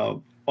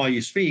while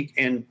you speak.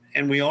 And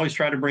we always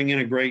try to bring in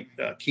a great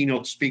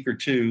keynote speaker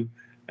too,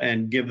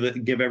 and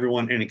give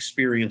everyone an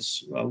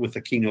experience with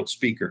a keynote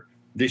speaker.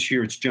 This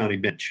year it's Johnny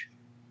Bench.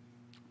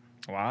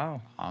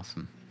 Wow.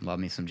 Awesome. Love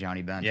me some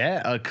Johnny Bench.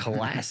 Yeah, a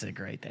classic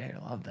right there.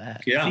 Love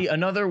that. Yeah. See,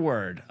 another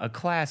word, a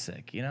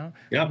classic, Yep.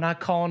 I'm not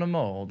calling him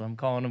old. I'm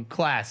calling him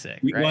classic.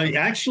 Right? Well,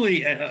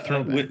 actually,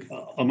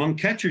 among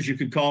catchers, you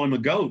could call him a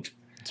GOAT.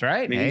 That's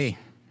right. I mean,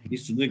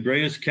 he's the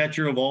greatest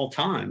catcher of all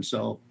time.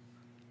 So,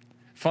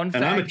 Fun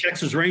fact. and I'm a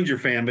Texas Ranger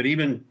fan, but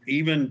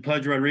even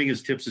Pudge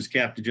Rodriguez tips his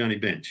cap to Johnny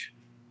Bench.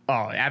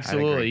 Oh,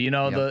 absolutely.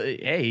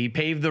 Yep. He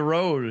paved the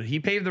road. He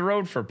paved the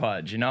road for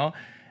Pudge, And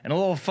a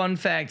little fun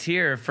fact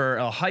here for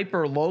a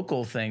hyper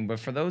local thing, but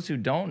for those who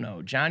don't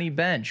know, Johnny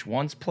Bench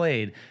once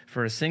played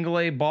for a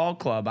single-A ball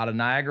club out of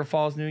Niagara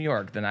Falls, New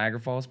York, the Niagara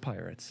Falls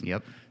Pirates.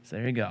 Yep. So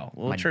there you go. A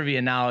little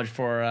trivia knowledge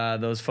for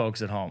those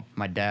folks at home.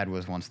 My dad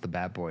was once the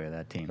bat boy of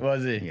that team.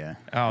 Was he? Yeah.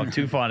 Oh,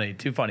 too funny.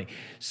 Too funny.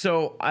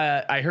 So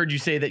I heard you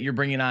say that you're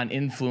bringing on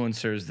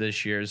influencers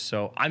this year.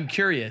 So I'm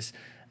curious,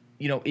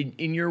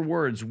 in your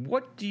words,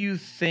 what do you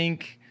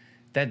think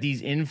that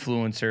these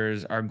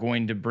influencers are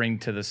going to bring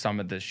to the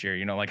summit this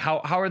year? How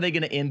are they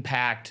going to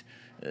impact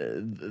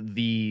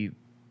the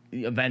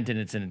event in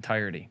its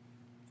entirety?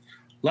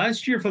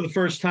 Last year, for the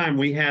first time,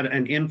 we had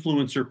an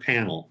influencer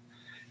panel.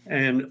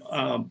 And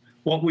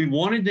what we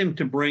wanted them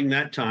to bring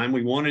that time,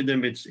 we wanted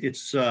them,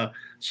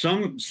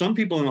 some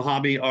people in the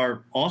hobby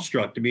are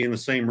awestruck to be in the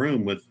same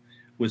room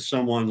with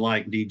someone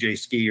like DJ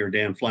Ski or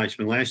Dan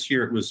Fleischman. Last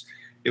year,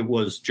 it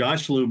was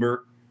Josh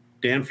Luber,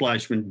 Dan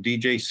Fleischman,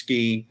 DJ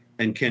Ski,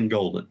 and Ken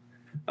Goldin.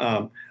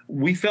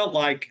 We felt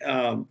like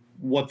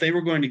what they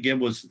were going to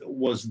give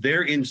was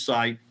their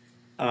insight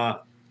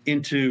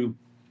into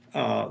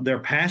their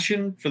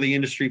passion for the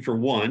industry, for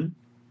one,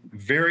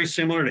 very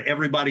similar to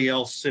everybody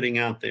else sitting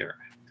out there.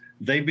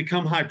 They've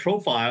become high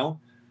profile.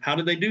 How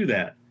did they do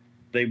that?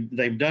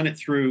 They've done it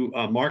through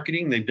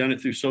marketing. They've done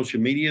it through social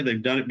media.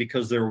 They've done it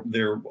because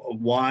they're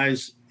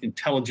wise,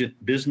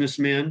 intelligent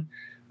businessmen.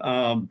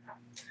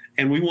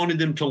 And we wanted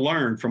them to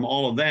learn from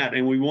all of that.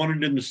 And we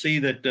wanted them to see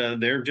that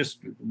they're just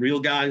real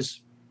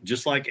guys,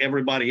 just like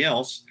everybody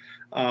else.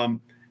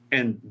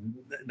 And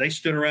they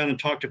stood around and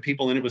talked to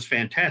people, and it was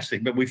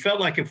fantastic. But we felt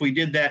like if we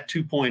did that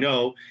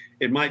 2.0,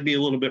 it might be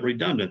a little bit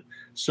redundant.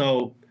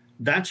 So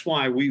that's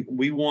why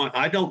we want,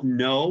 I don't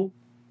know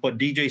what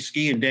DJ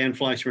Ski and Dan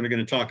Fleischman are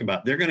going to talk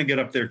about. They're going to get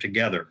up there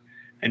together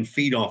and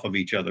feed off of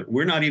each other.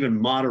 We're not even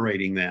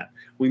moderating that.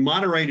 We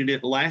moderated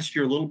it last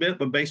year a little bit,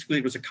 but basically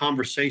it was a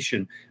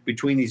conversation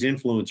between these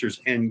influencers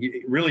and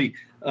really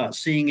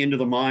seeing into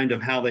the mind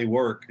of how they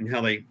work and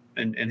how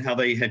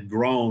they had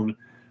grown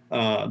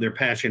their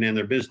passion and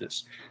their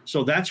business.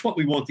 So that's what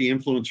we want the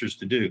influencers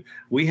to do.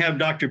 We have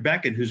Dr.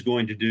 Beckett, who's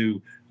going to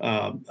do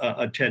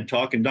a TED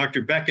Talk. And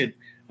Dr. Beckett,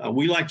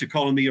 we like to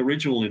call him the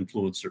original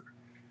influencer.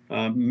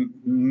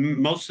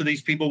 Most of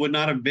these people would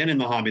not have been in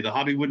the hobby. The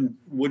hobby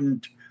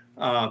wouldn't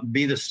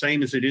be the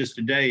same as it is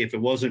today if it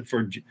wasn't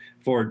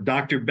for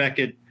Dr.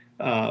 Beckett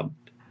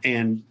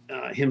and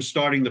him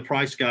starting the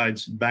price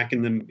guides back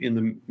in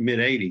the mid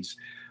 80s.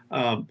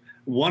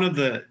 One of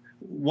the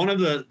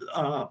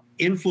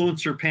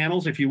influencer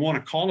panels, if you want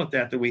to call it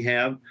that we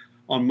have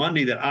on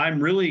Monday that I'm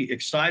really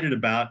excited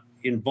about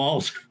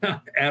involves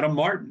Adam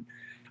Martin.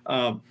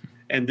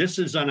 And this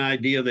is an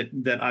idea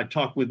that I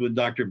talked with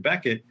Dr.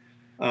 Beckett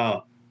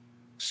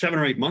 7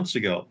 or 8 months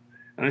ago.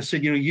 And I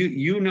said,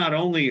 you not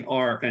only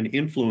are an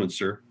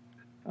influencer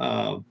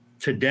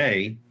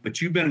today, but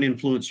you've been an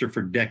influencer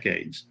for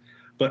decades.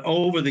 But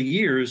over the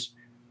years,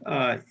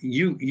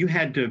 you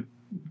had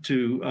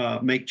to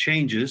make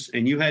changes,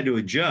 and you had to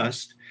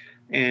adjust,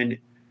 and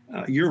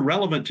you're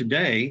relevant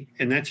today,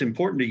 and that's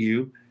important to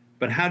you.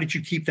 But how did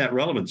you keep that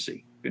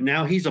relevancy?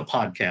 Now he's a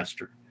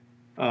podcaster.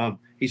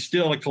 He's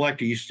still a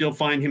collector. You still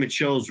find him at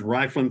shows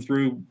rifling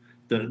through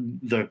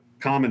the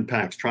common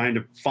packs, trying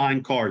to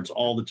find cards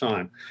all the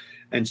time.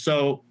 And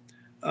so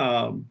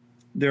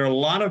there are a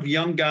lot of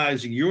young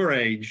guys your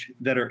age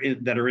that are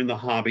in the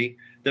hobby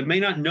that may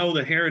not know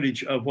the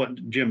heritage of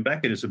what Jim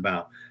Beckett is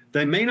about.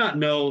 They may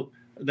know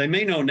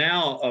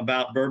now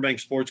about Burbank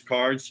Sports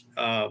Cards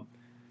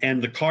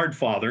and the Card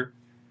Father,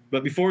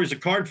 but before he was a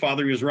Card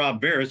Father, he was Rob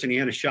Barris, and he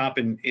had a shop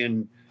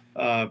in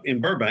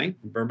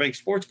Burbank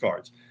Sports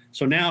Cards.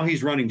 So now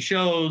he's running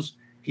shows.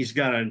 He's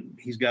got a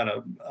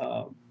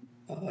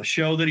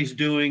show that he's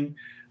doing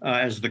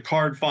as the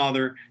Card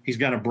Father. He's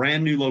got a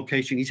brand new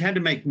location. He's had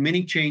to make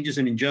many changes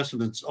and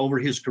adjustments over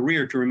his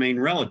career to remain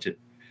relevant.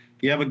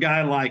 You have a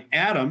guy like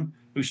Adam,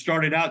 who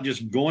started out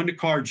just going to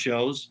card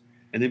shows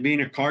and then being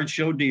a card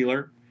show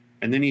dealer,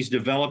 and then he's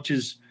developed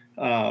his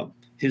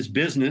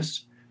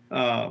business,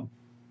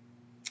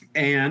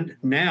 and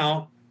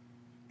now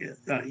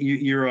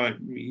you're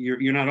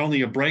not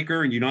only a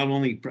breaker, and you not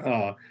only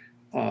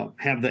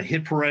have the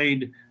Hit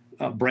Parade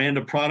brand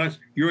of products,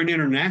 you're an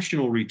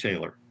international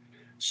retailer.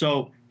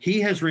 So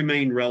he has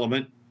remained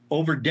relevant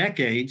over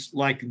decades,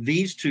 like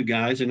these two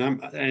guys,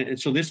 and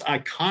so this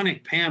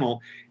iconic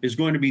panel is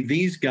going to be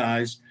these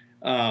guys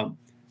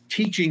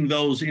teaching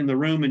those in the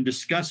room and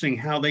discussing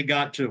how they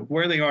got to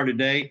where they are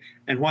today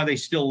and why they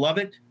still love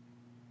it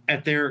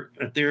at their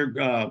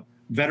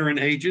veteran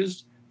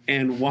ages,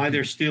 and why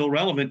they're still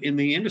relevant in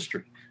the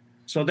industry.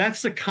 So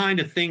that's the kind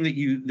of thing that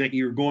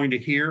you're going to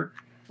hear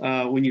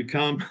when you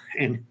come.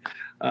 And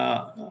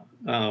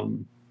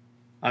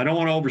I don't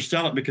want to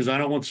oversell it, because I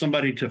don't want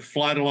somebody to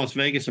fly to Las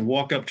Vegas and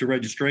walk up to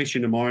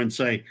registration tomorrow and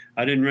say,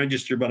 I didn't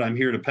register, but I'm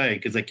here to pay,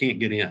 because they can't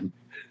get in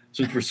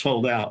since we're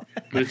sold out.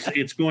 But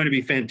it's going to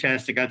be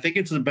fantastic. I think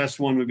it's the best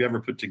one we've ever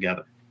put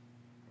together.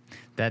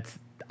 That's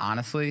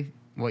honestly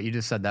what you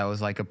just said. That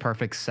was like a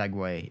perfect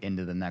segue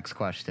into the next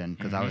question,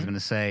 because I was going to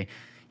say,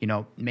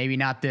 maybe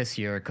not this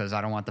year, because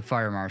I don't want the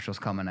fire marshals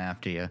coming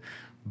after you,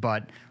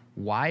 but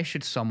why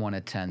should someone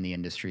attend the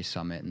industry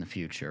summit in the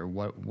future?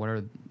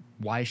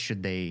 Why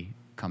should they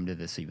come to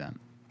this event?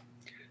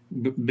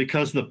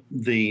 Because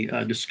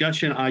the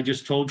discussion I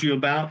just told you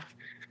about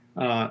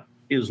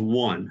is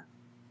one.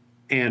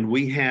 And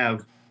we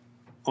have,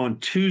 on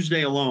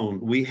Tuesday alone,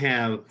 we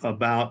have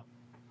about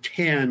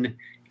 10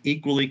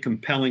 equally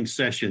compelling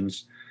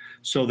sessions,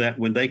 so that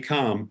when they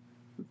come,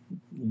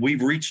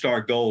 we've reached our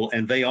goal,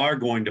 and they are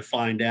going to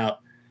find out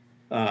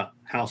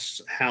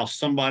how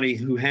somebody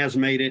who has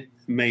made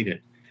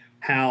it,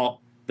 how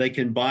they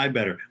can buy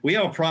better. We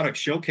have a product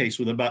showcase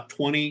with about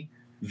 20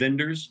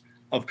 vendors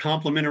of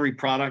complementary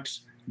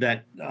products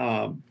that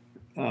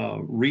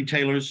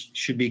retailers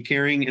should be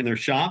carrying in their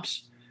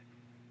shops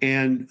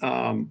and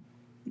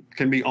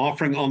can be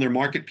offering on their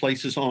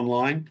marketplaces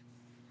online.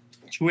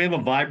 So we have a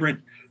vibrant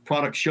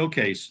product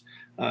showcase.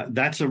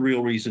 That's a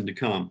real reason to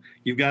come.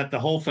 You've got the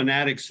whole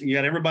Fanatics. You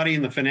got everybody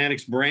in the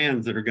Fanatics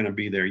brands that are going to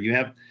be there. You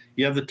have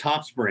the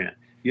Topps brand.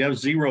 you have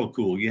Zero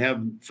Cool, you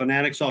have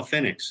Fanatics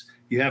Authentics,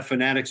 you have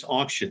Fanatics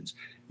Auctions.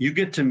 You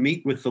get to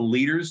meet with the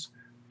leaders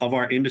of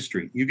our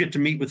industry. You get to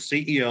meet with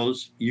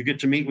CEOs. You get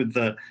to meet with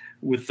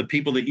the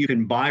people that you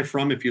can buy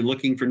from if you're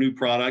looking for new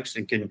products,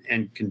 and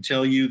can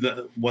tell you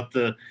what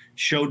the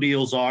show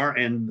deals are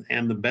and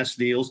the best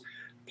deals.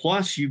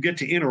 Plus, you get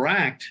to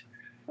interact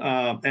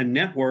and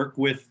network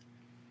with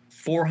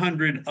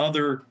 400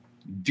 other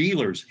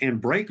dealers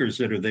and breakers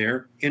that are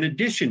there, in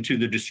addition to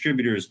the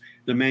distributors,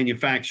 the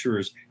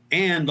manufacturers,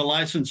 and the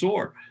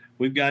licensor.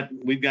 We've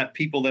got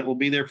people that will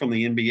be there from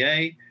the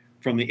NBA,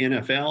 from the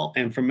NFL,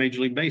 and from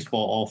Major League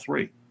Baseball, all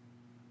three.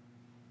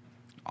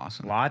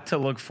 Awesome. A lot to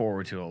look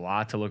forward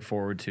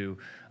to.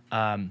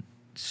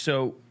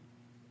 So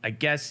I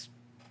guess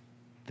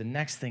the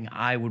next thing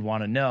I would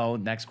want to know,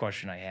 next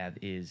question I have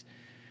is,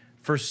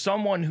 for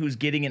someone who's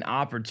getting an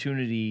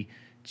opportunity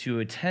to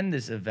attend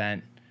this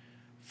event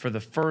for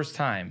the first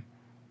time,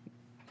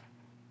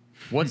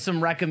 what's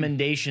some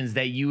recommendations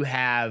that you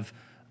have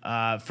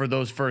for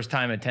those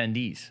first-time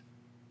attendees?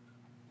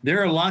 There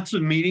are lots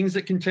of meetings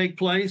that can take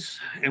place.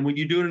 And when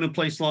you do it in a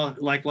place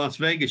like Las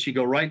Vegas, you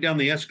go right down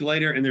the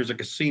escalator and there's a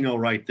casino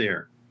right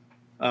there.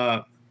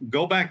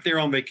 Go back there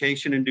on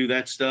vacation and do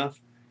that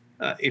stuff.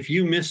 If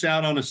you miss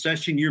out on a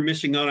session, you're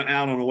missing out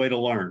on a way to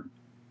learn.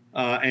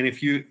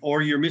 And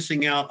you're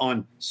missing out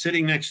on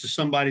sitting next to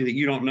somebody that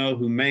you don't know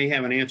who may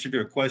have an answer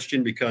to a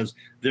question because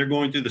they're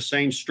going through the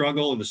same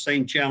struggle or the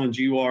same challenge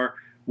you are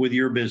with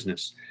your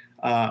business.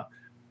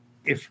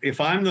 If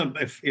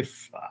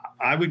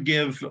I would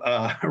give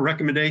a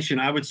recommendation,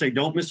 I would say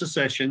don't miss a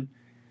session,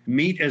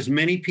 meet as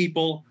many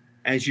people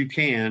as you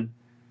can,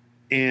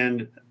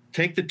 and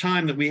take the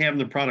time that we have in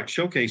the product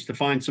showcase to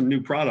find some new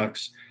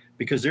products,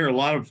 because there are a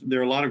lot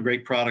of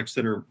great products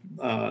that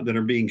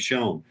are being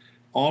shown.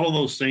 All of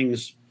those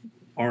things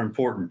are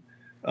important.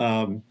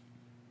 And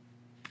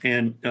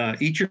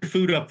eat your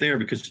food up there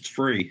because it's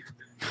free.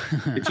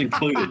 It's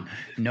included.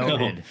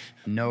 Noted.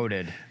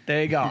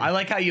 There you go. I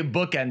like how you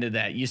bookended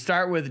that. You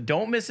start with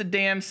don't miss a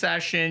damn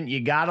session. You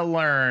got to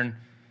learn.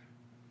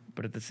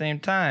 But at the same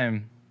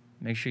time,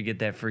 make sure you get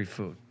that free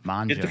food.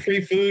 Get the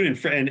free food.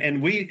 And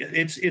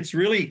it's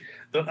really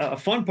a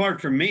fun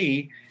part for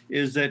me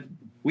is that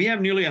we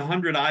have nearly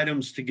 100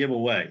 items to give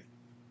away,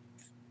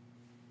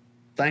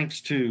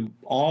 thanks to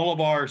all of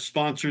our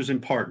sponsors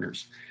and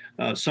partners.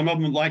 Some of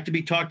them like to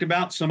be talked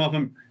about. Some of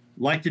them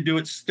like to do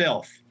it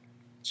stealth.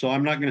 So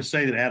I'm not going to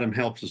say that Adam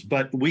helps us,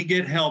 but we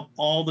get help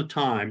all the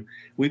time.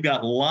 We've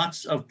got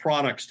lots of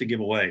products to give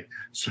away.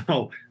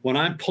 So when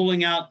I'm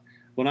pulling out,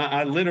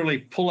 I literally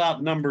pull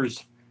out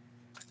numbers,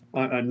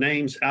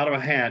 names out of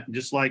a hat,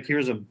 just like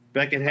here's a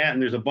Beckett hat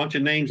and there's a bunch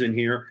of names in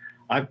here.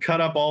 I've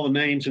cut up all the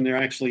names and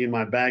they're actually in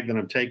my bag that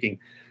I'm taking.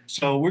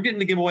 So we're getting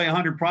to give away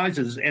 100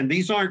 prizes, and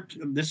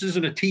this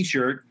isn't a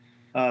T-shirt.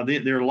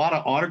 There are a lot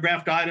of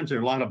autographed items. There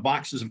are a lot of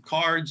boxes of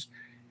cards.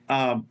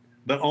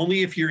 But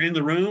only if you're in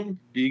the room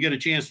do you get a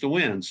chance to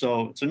win.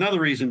 So it's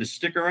another reason to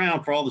stick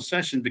around for all the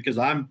sessions, because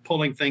I'm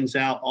pulling things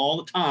out all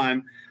the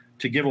time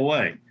to give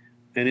away.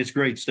 And it's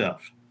great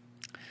stuff.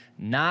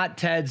 Not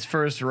Ted's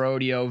first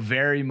rodeo,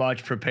 very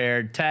much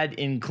prepared. Ted,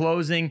 in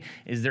closing,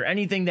 is there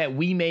anything that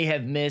we may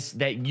have missed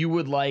that you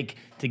would like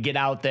to get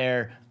out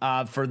there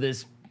for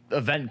this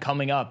event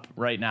coming up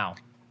right now?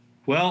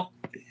 Well,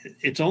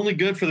 it's only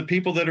good for the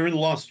people that are in the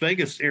Las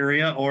Vegas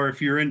area, or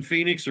if you're in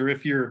Phoenix, or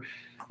if you're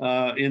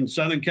in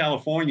Southern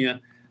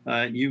California.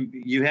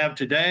 You have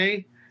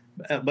today,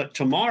 but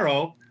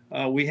tomorrow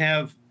we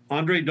have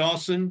Andre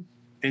Dawson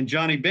and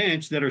Johnny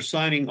Bench that are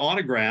signing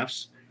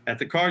autographs at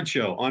the card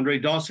show. Andre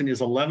Dawson is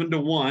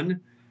 11-1,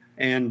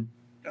 and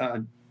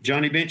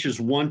Johnny Bench is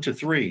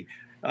 1-3.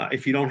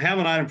 If you don't have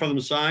an item for them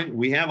to sign,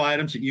 we have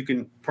items that you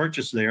can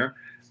purchase there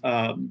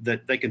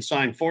that they can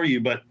sign for you.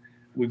 But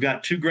we've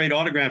got two great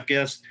autograph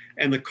guests,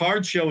 and the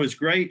card show is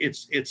great.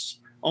 It's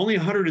only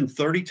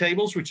 130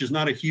 tables, which is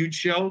not a huge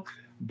show,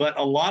 but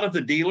a lot of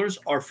the dealers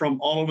are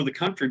from all over the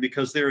country,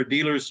 because there are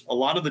dealers, a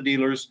lot of the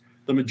dealers,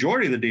 the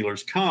majority of the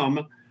dealers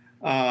come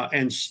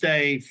and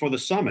stay for the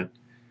summit.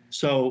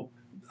 So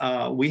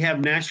we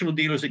have national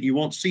dealers that you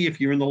won't see if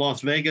you're in the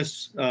Las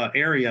Vegas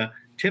area.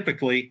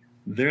 Typically,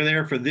 they're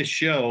there for this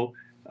show,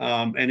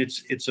 and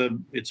it's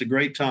a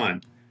great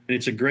time, and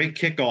it's a great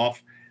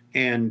kickoff.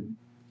 And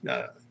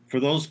for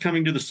those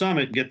coming to the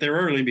summit, get there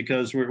early,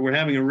 because we're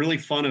having a really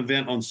fun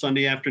event on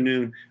Sunday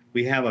afternoon.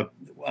 We have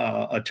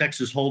a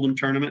Texas Hold'em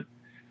tournament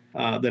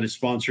that is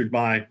sponsored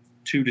by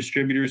two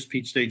distributors,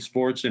 Peach State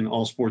Sports and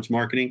All Sports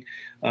Marketing.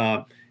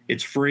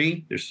 It's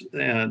free.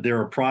 There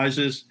are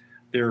prizes.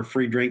 There are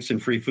free drinks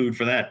and free food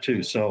for that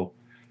too. So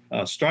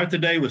start the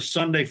day with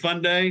Sunday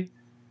Fun Day,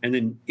 and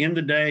then end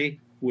the day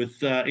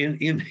with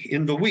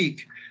in the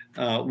week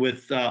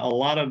with a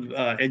lot of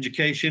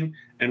education.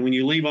 And when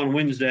you leave on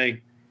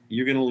Wednesday,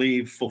 you're going to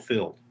leave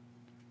fulfilled.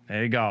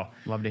 There you go.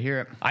 Love to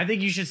hear it. I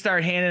think you should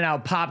start handing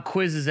out pop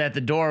quizzes at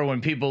the door when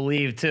people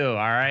leave too, all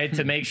right?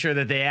 To make sure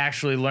that they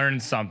actually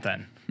learned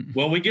something.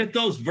 Well, we get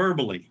those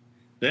verbally.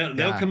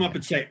 They'll come up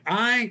and say,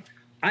 I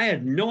I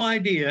had no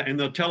idea, and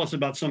they'll tell us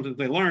about something that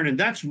they learned, and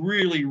that's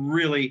really,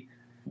 really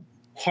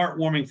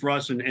heartwarming for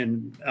us,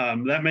 and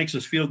that makes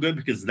us feel good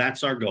because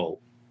that's our goal.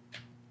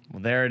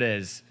 Well, there it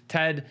is.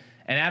 Ted,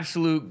 an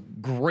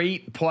absolute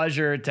great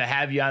pleasure to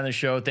have you on the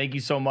show. Thank you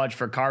so much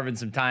for carving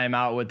some time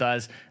out with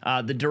us.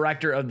 The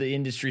director of the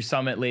Industry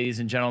Summit, ladies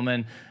and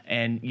gentlemen,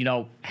 and, you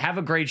know, have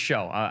a great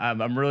show.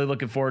 I'm really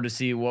looking forward to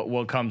see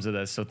what comes of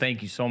this. So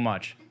thank you so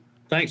much.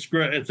 Thanks,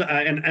 Greg.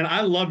 And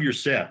I love your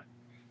set.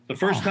 The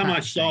first time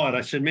I saw it,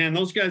 I said, man,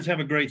 those guys have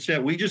a great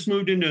set. We just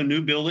moved into a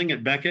new building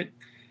at Beckett,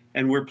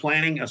 and we're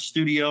planning a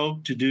studio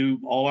to do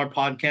all our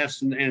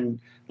podcasts and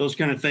those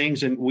kind of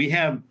things. And we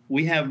have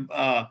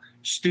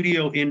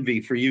studio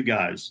envy for you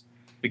guys,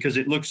 because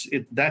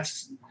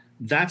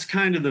that's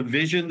kind of the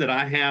vision that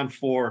I have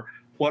for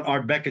what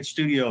our Beckett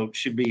studio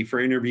should be for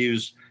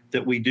interviews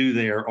that we do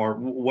there, or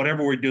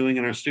whatever we're doing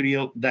in our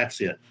studio. That's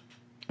it.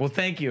 Well,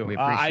 thank you.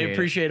 I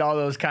appreciate all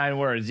those kind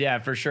words. Yeah,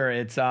 for sure.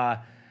 It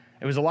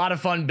was a lot of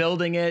fun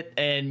building it,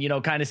 and, you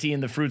know, kind of seeing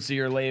the fruits of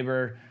your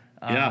labor.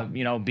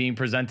 You know, being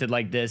presented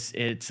like this,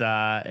 it's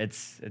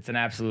an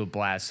absolute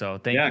blast. So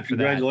thank you for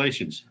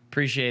congratulations. that.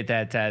 Appreciate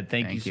that, Ted.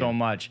 Thank you so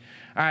much.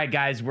 All right,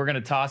 guys, we're gonna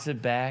toss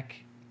it back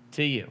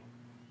to you.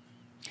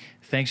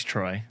 Thanks,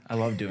 Troy. I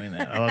love doing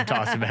that. I love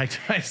tossing it back to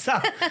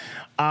myself.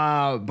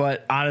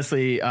 But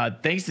honestly,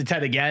 thanks to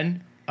Ted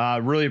again.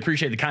 Really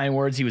appreciate the kind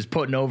words he was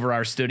putting over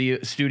our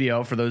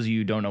studio. For those of you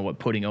who don't know what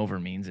putting over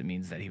means, it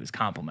means that he was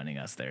complimenting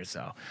us there.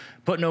 So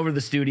putting over the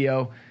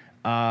studio.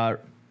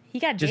 He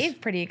got Dave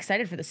pretty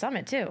excited for the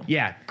summit, too.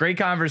 Yeah, great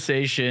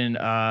conversation.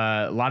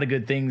 A lot of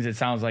good things, it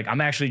sounds like.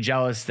 I'm actually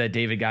jealous that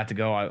David got to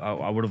go.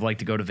 I would have liked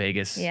to go to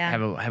Vegas. Yeah.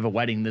 Have a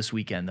wedding this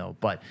weekend, though.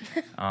 But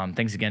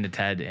thanks again to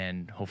Ted,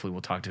 and hopefully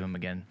we'll talk to him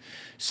again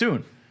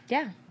soon.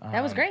 Yeah,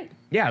 that was great.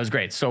 Yeah, it was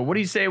great. So what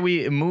do you say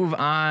we move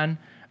on?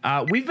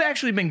 We've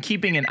actually been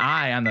keeping an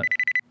eye on the...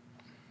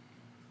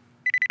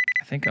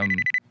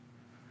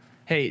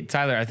 Hey,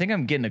 Tyler, I think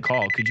I'm getting a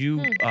call. Could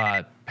you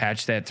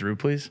patch that through,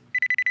 please?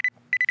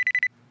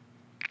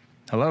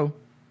 Hello?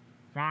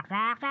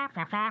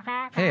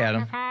 Hey,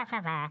 Adam.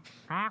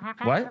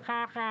 What?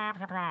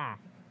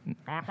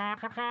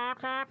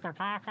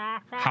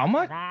 How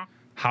much?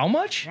 How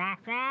much? I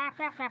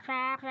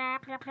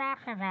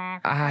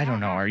don't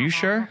know. Are you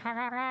sure?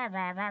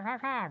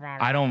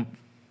 I don't.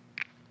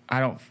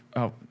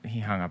 Oh, he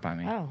hung up on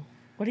me. Oh,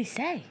 what'd he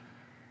say?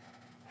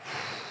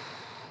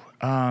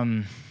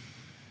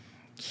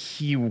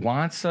 He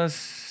wants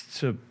us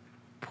to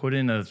put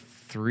in a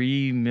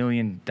 $3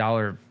 million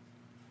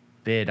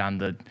bid on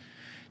the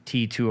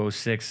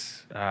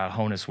T206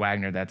 Honus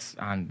Wagner that's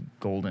on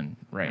Goldin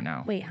right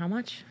now. Wait, how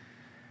much?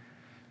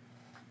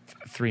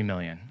 $3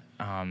 million.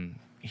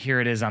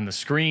 Here it is on the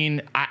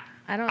screen. I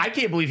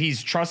can't believe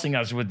he's trusting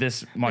us with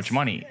this much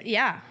money.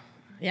 Yeah.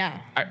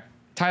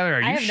 Tyler,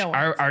 answer.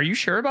 are you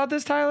sure about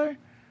this, Tyler?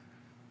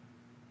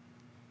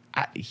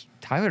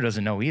 Tyler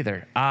doesn't know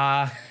either.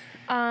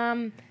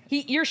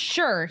 You're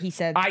sure? He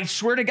said. I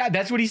swear to God,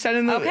 that's what he said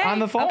on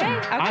the phone. Okay.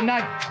 I'm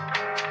not.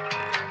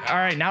 All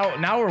right,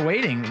 now we're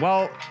waiting.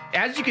 Well,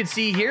 as you can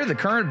see here, the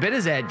current bid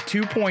is at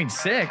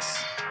 2.6.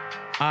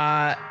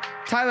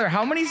 Tyler,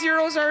 how many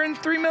zeros are in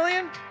 3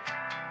 million?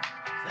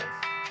 6.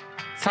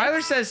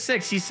 Tyler says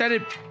 6. He said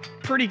it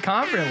pretty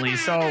confidently.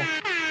 So,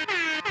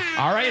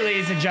 all right,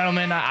 ladies and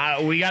gentlemen,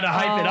 we got to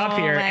hype it up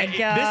here. My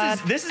God.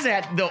 This is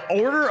at the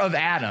order of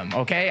Adam.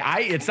 Okay,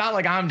 it's not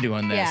like I'm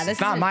doing this. Yeah, it's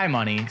not my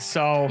money.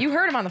 So You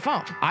heard him on the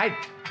phone.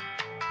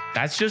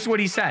 That's just what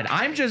he said.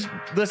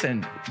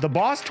 Listen, the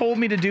boss told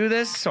me to do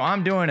this, so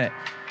I'm doing it.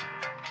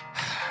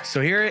 So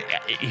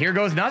here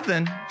goes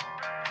nothing.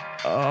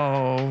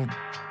 Oh,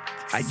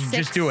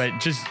 just do it.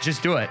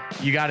 Just do it.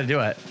 You got to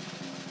do it.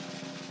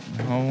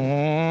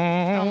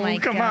 Oh my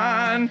come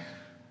God. on.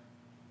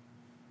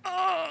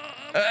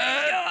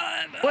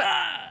 What?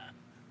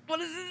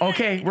 What is this?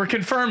 Okay, we're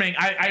confirming.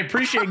 I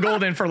appreciate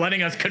Goldin for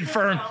letting us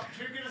confirm. Can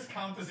you just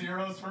count the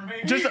zeros for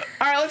me? All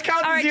right, let's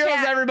count the zeros,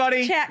 chat,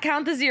 everybody. Chat,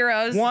 count the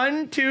zeros.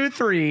 1, 2,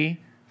 3,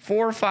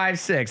 4, 5,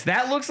 6.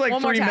 That looks like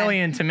One more 3 time.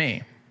 million to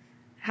me.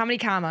 How many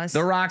commas?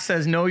 The Rock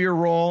says know your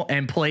role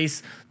and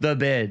place the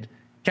bid.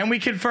 Can we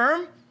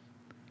confirm?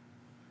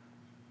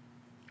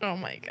 Oh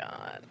my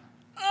God.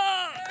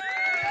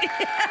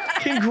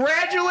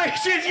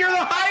 Congratulations, you're the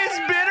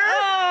highest bidder.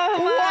 Oh,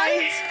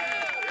 What?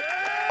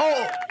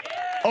 Oh,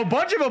 a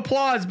bunch of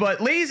applause, but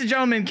ladies and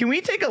gentlemen, can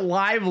we take a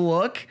live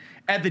look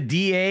at the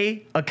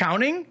DA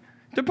accounting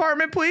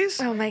department,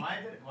 please? Oh my. Why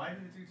did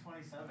it do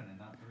 27 and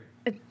not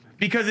 3?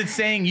 Because it's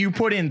saying you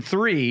put in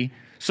 3,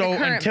 so The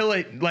current- until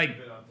it,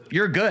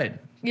 you're good.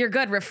 You're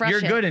good. Refresh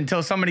You're it. good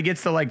until somebody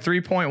gets to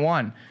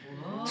 3.1.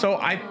 So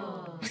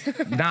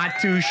not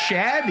too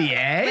shabby,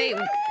 eh? Wait.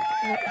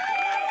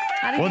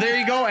 How did Well, there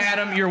you go,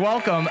 Adam. You're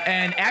welcome.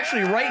 And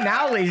actually, right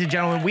now, ladies and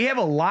gentlemen, we have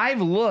a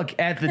live look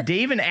at the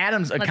Dave and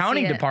Adams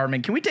accounting see it.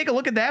 department. Can we take a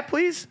look at that,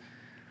 please?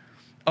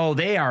 Oh,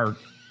 they are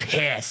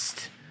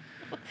pissed.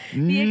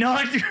 They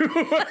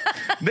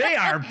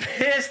are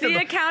pissed. The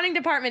accounting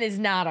department is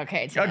not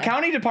okay today.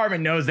 Accounting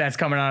department knows that's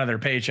coming out of their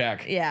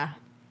paycheck. Yeah.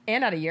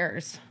 And out of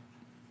yours.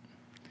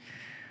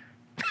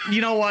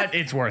 You know what?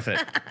 It's worth it.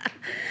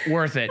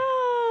 Worth it.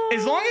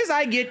 As long as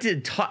I get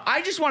to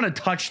I just want to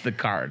touch the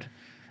card.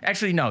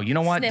 Actually, no. You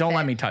know what? Sniff Don't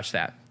let it. me touch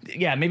that.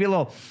 Yeah, maybe a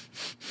little.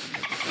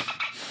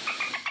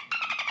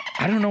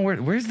 I don't know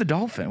where's the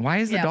dolphin? Why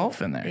is the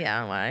dolphin there?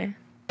 Yeah, why?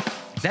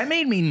 That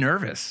made me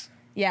nervous.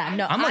 Yeah,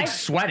 no. I'm like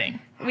sweating.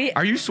 we-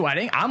 Are you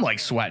sweating? I'm like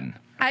sweating.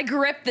 I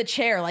gripped the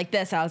chair like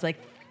this. I was like,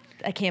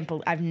 I can't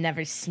believe I've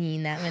never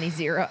seen that many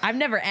zeros. I've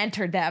never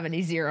entered that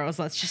many zeros,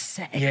 let's just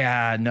say.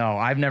 Yeah, no,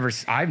 I've never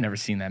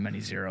seen that many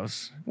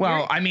zeros. Well,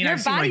 Your- I mean, your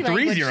I've seen body like 3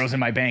 language- zeros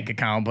in my bank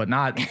account, but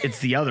not. It's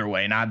the other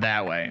way, not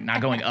that way. Not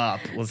going up.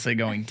 Let's say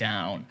going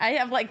down. I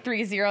have like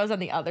 3 zeros on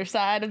the other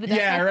side of the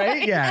decimal Yeah, right.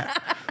 point. Yeah.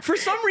 For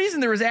some reason,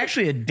 there was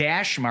actually a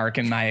dash mark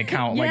in my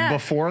account, Yeah. like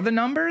before the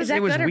numbers. Is that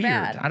It was good or weird.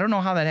 bad? I don't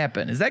know how that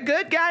happened. Is that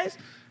good, guys,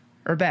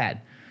 or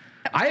bad?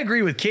 I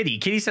agree with Kitty.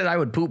 Kitty said I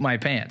would poop my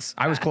pants.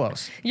 I was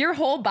close. Your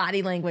whole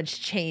body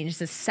language changed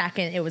the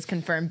second it was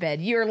confirmed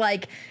bid. You're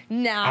like,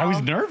 no. I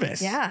was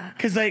nervous. Yeah.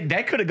 Because like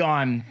that could have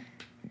gone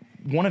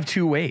one of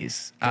 2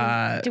 ways.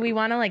 Do we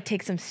want to like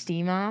take some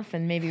steam off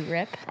and maybe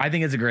rip? I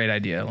think it's a great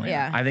idea, Elena.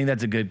 Yeah. I think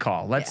that's a good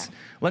call. Let's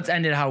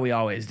end it how we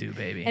always do,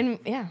 baby. And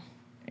yeah,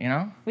 you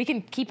know? we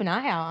can keep an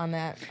eye out on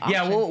that.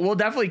 Yeah, option. we'll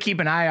definitely keep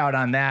an eye out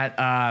on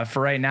that.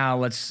 For right now,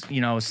 let's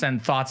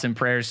send thoughts and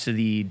prayers to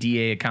the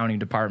DA accounting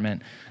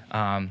department.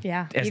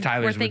 Yeah, as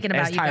we're thinking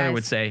about as you Tyler guys.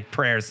 would say,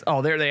 prayers.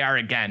 Oh, there they are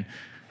again.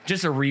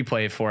 Just a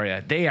replay for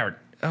you. They are.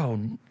 Oh,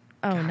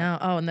 Oh no.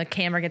 Oh, and the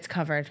camera gets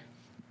covered.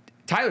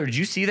 Tyler, did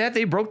you see that?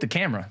 They broke the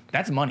camera.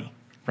 That's money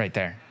right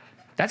there.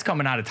 That's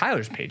coming out of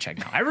Tyler's paycheck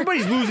now.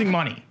 Everybody's losing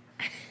money.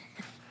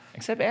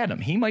 Except Adam.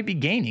 He might be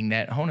gaining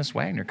that Honus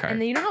Wagner card.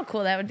 And then you know how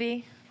cool that would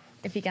be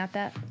if he got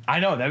that I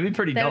know. That'd be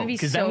pretty That would dope. be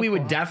Because so then we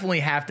would cool.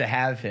 definitely have to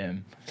have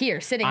him here,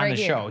 sitting on right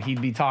the here. show.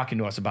 He'd be talking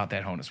to us about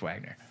that Honus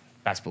Wagner.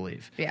 Best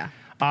believe. Yeah.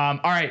 All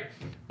right,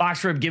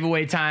 box rip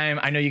giveaway time.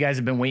 I know you guys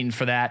have been waiting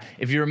for that.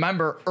 If you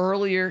remember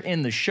earlier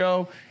in the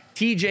show,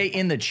 TJ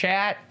in the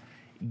chat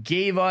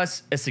gave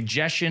us a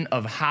suggestion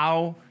of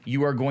how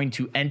you are going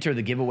to enter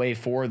the giveaway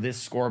for this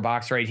score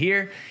box right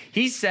here.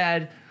 He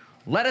said,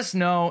 let us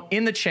know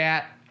in the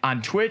chat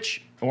on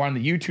Twitch or on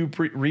the YouTube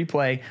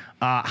replay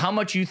how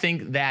much you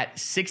think that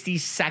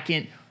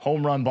 60-second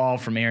home run ball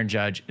from Aaron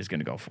Judge is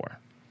going to go for.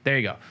 There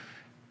you go.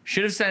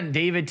 Should have sent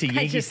David to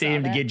Yankee just saw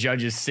Stadium to that. get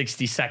Judge's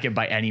 60-second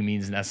by any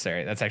means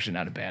necessary. That's actually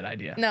not a bad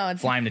idea. No,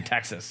 it's- Fly him to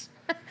Texas.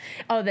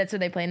 Oh, that's where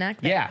they play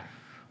next? Yeah.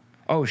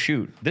 Oh,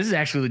 shoot. This is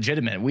actually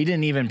legitimate. We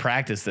didn't even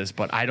practice this,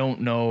 but I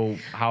don't know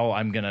how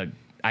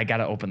I got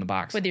to open the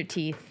box. With your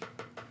teeth.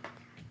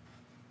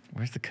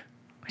 Where's the...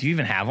 Do you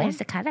even have one? Where's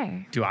the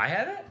cutter? Do I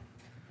have it?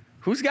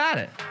 Who's got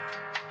it?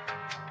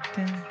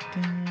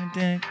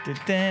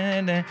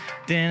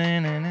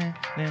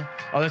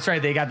 Oh, that's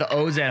right. They got the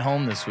O's at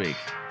home this week.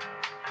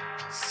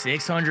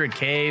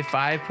 600K,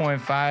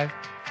 5.5.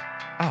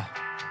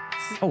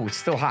 Oh, it's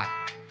still hot.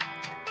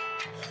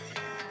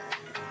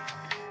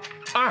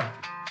 Ah.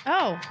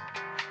 Oh.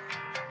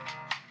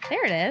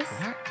 There it is.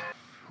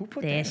 Who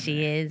put There that in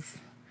she is.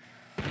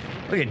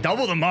 Look at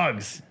double the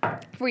mugs.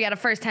 We got a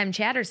first time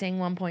chatter saying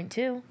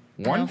 1.2.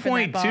 No, for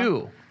that ball.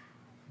 1.2.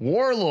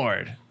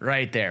 Warlord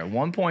right there.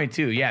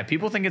 1.2. Yeah,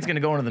 people think it's going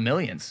to go into the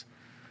millions.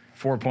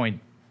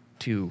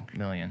 4.2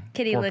 million.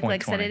 Kitty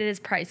Licklick said 4.20. it is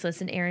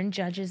priceless in Aaron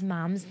Judge's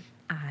mom's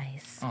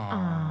eyes. All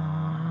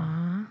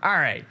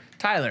right.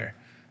 Tyler,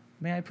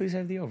 may I please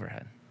have the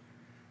overhead?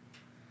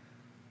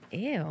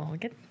 Ew.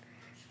 Look at.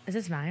 Is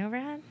this my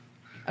overhead?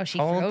 Oh, she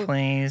Hold, froze.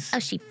 please. Oh,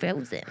 she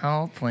froze it.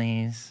 Hold,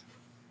 please.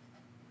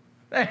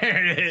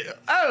 There it is.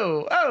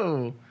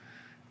 Oh.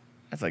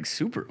 That's like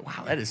super.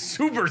 Wow, that is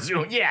super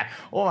zoom. Yeah.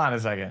 Hold on a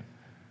second.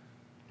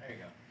 There you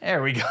go.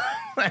 There we go.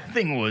 That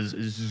thing was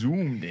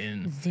zoomed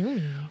in.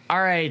 Zoomy.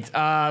 All right.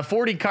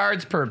 40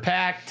 cards per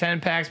pack, 10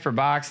 packs per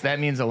box. That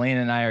means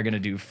Elena and I are going to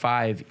do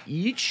 5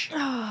 each.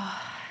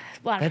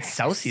 That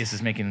Celsius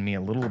is making me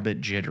a little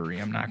bit jittery.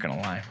 I'm not going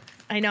to lie.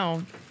 I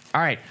know.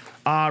 All right.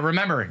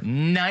 Remember,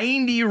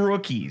 90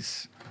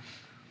 rookies.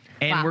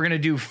 And Wow. we're going to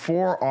do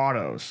 4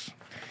 autos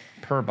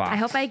per box. I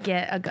hope I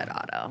get a good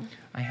auto.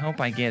 I hope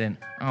I get an...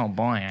 Oh,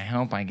 boy. I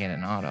hope I get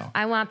an auto.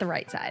 I want the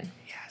right side.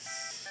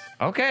 Yes.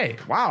 Okay.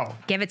 Wow.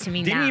 Give it to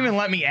me Didn't now. even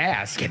let me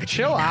ask. Give it to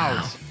Chill me now.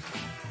 out.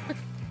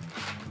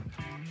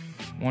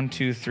 1,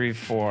 2, 3,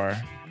 4,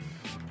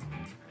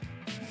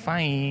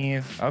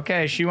 5.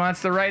 Okay, she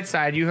wants the right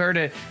side. You heard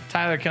it.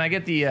 Tyler, can I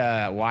get the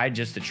wide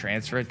just to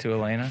transfer it to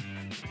Elena?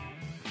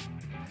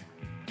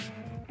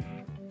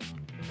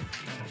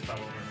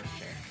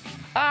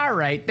 All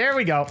right, there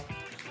we go.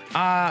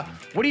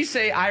 What do you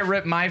say I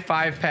rip my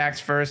 5 packs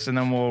first and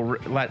then we'll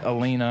let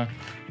Elena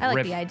I like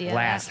rip the idea of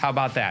last? that. How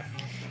about that?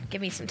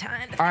 Give me some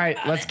time. All right,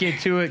 let's get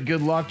to it.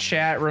 Good luck,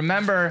 chat.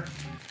 Remember,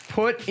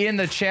 put in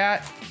the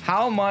chat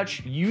how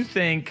much you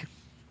think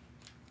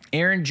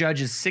Aaron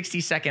Judge's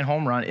 60-second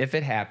home run, if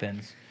it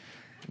happens,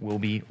 will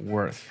be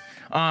worth.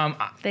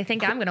 They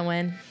think I'm going to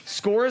win.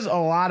 Scores a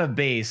lot of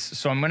base,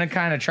 so I'm going to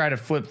kind of try to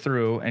flip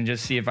through and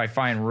just see if I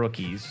find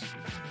rookies.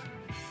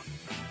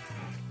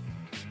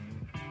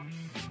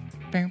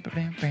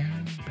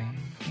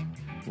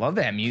 Love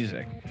that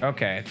music.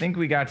 Okay, I think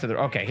we got to the...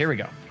 Okay, here we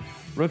go.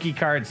 Rookie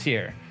cards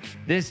here.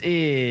 This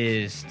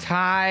is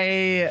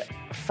Ty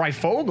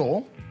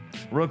Freifogel,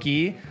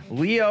 rookie.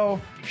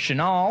 Leo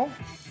Chenal,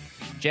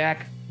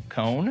 Jack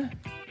Cohn,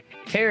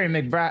 Trey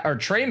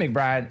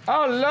McBride.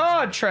 Oh,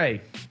 Lord,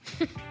 Trey.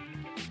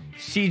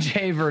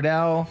 CJ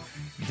Verdell,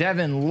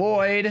 Devin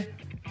Lloyd,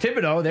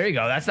 Thibodeau. There you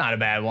go. That's not a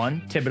bad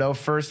one. Thibodeau,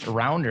 first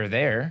rounder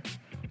there.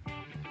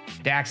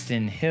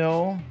 Daxton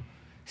Hill,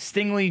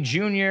 Stingley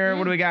Jr.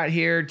 What do we got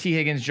here? T.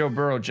 Higgins, Joe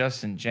Burrow,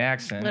 Justin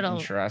Jackson. Little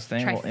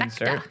interesting. We'll trifecta.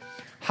 insert.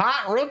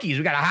 Hot rookies.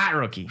 We got a hot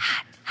rookie.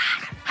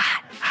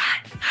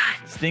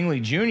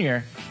 Stingley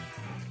Jr.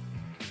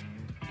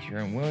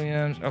 Kieran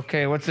Williams.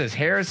 Okay, what's this?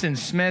 Harrison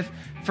Smith.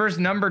 First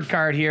numbered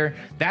card here.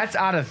 That's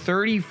out of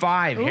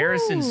 35.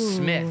 Harrison Ooh.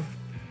 Smith.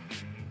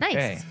 Nice.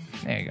 Okay,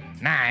 there you go.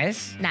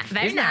 Nice.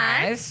 Very He's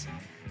nice.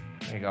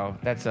 There you go.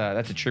 That's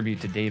a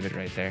tribute to David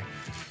right there.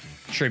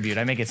 Tribute.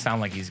 I make it sound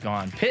like he's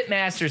gone.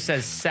 Pitmaster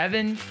says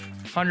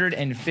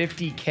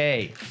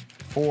 750K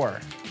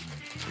for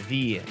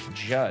the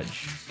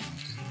judge.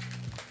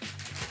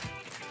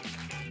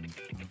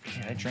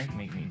 Yeah, that drink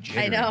makes me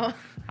jittery. I know.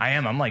 I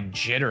am. I'm like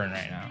jittering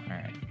right now. All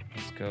right,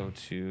 let's go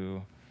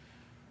to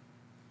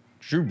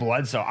Drew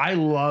Bledsoe. I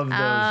love those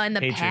and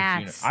the Patriots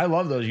Pats. I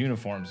love those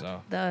uniforms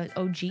though. The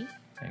OG. There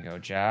you go,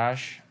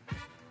 Josh.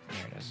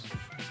 There it is.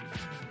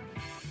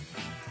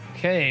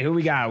 Okay, who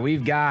we got?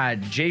 We've got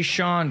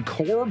Jayshawn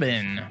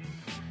Corbin.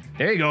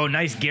 There you go.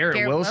 Nice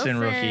Garrett Wilson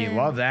rookie.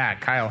 Love that.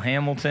 Kyle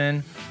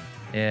Hamilton.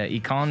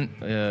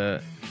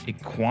 Iquanu.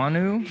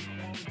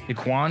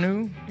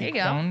 There you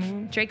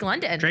go. Drake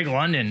London. Drake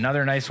London.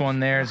 Another nice one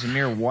there.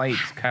 Zamir White.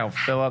 Kyle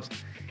Phillips.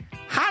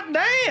 Hot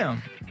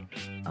damn.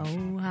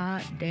 Oh,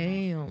 hot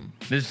damn.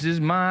 This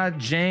is my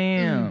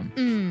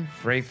jam.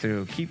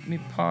 Breakthrough. Keep me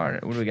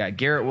part. What do we got?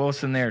 Garrett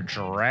Wilson there.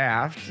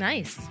 Draft.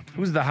 Nice.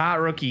 Who's the hot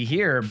rookie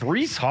here?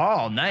 Breece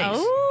Hall. Nice.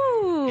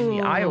 Oh. In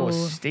the Iowa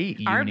State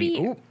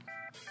uni. Ooh.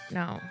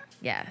 No.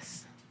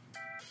 Yes.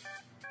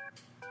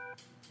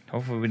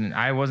 Hopefully we didn't.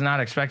 I was not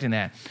expecting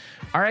that.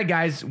 All right,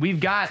 guys. We've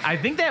got, I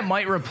think that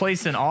might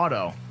replace an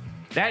auto.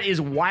 That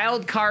is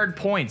wild card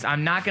points.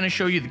 I'm not going to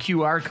show you the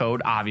QR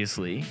code,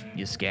 obviously,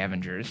 you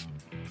scavengers.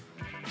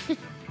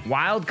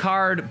 Wild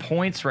card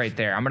points right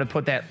there. I'm going to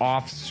put that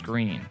off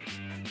screen.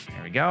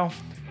 There we go.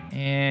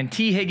 And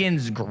T.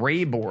 Higgins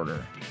gray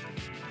border.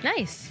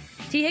 Nice.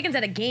 T. Higgins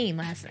had a game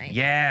last night.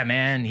 Yeah,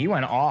 man. He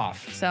went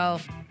off. So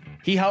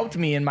He helped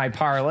me in my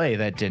parlay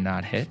that did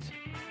not hit.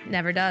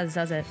 never does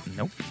it?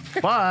 Nope.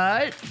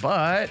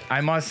 But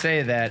I must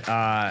say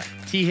that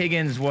T.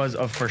 Higgins was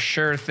a for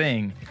sure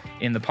thing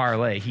in the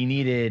parlay. He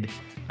needed,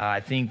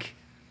 I think,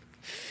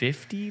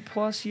 50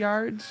 plus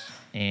yards,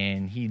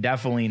 and he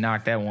definitely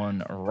knocked that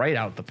one right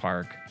out the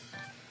park.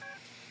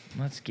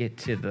 Let's get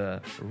to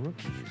the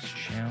rookies,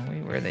 shall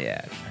we? Where are they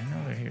at? I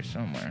know they're here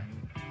somewhere.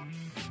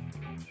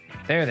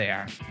 There they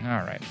are.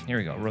 All right, here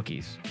we go.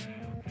 Rookies.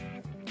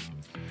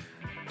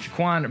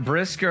 Jaquan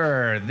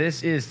Brisker.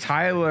 This is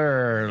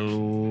Tyler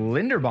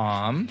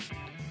Linderbaum.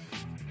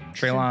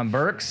 Traylon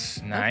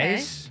Burks.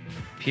 Nice. Okay.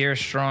 Pierre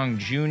Strong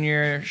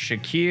Jr.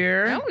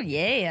 Shakir. Oh,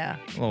 yeah.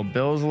 Little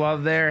Bills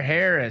love there.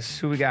 Harris.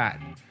 Who we got?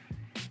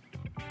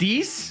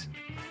 Deese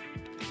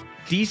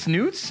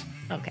Newts.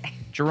 Okay.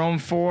 Jerome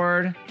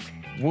Ford.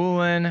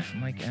 Woolen.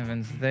 Mike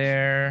Evans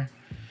there.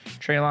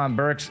 Traylon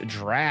Burks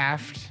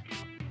draft.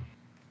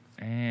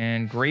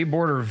 And gray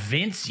border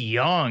Vince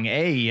Young.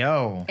 Hey,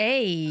 yo.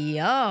 Hey,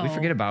 yo. We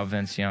forget about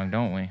Vince Young,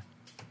 don't we?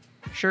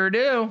 Sure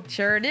do.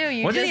 Sure do.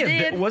 You wasn't just he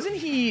did. Wasn't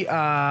he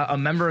a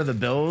member of the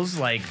Bills,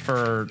 like,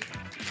 for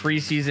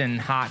preseason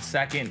hot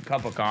second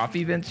cup of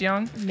coffee, Vince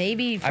Young?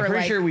 Maybe for I'm pretty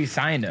like sure we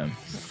signed him.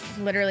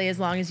 literally as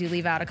long as you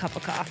leave out a cup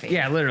of coffee.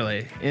 Yeah,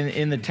 literally.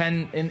 In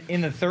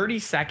the 30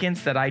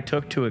 seconds that I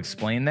took to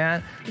explain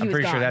that, I'm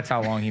pretty sure that's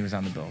how long he was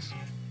on the Bills,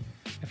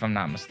 if I'm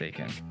not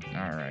mistaken.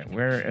 All right,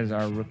 where is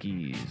our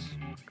rookies?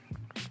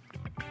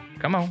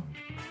 Come on.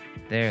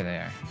 There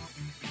they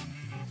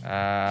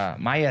are.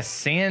 Maya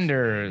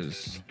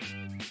Sanders.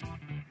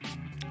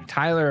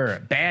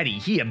 Tyler Batty.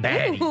 He a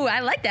baddie. Ooh, I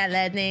like that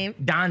lad name.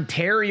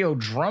 Dontario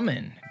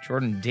Drummond.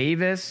 Jordan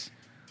Davis.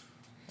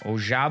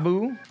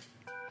 Ojabu.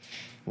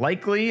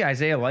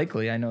 Isaiah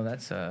Likely. I know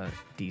that's a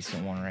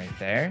decent one right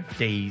there.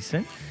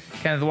 Decent.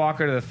 Kenneth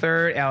Walker to the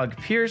third. Alec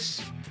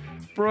Pierce.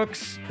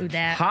 Brooks. Who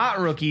that? Hot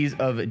rookies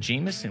of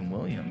Jamison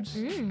Williams.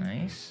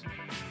 Nice.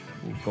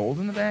 Ooh, gold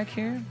in the back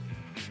here.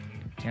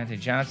 Deontay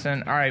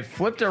Johnson. All right,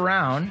 flipped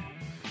around.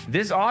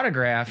 This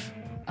autograph.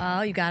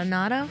 Oh, you got an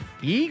auto?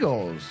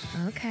 Eagles.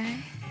 Okay.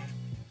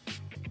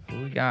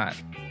 Who we got?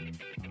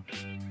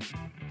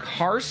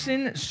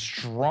 Carson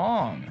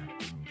Strong.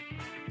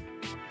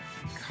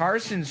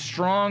 Carson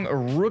Strong, a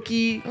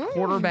rookie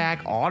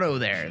quarterback auto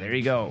there. There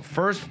you go.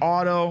 First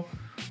auto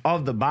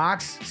of the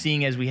box,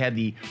 seeing as we had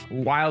the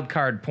wild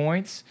card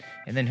points.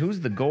 And then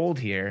who's the gold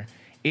here?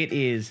 It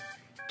is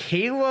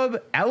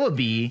Caleb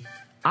Ellaby,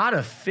 out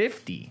of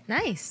 50.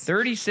 Nice.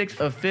 36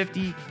 of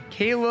 50.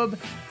 Caleb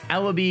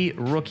Ellaby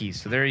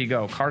rookies. So there you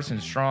go.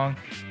 Carson Strong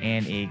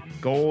and a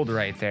gold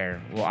right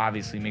there. We'll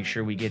obviously make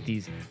sure we get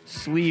these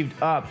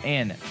sleeved up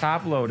and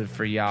top loaded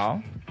for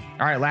y'all.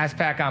 All right, last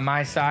pack on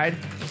my side.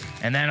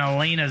 And then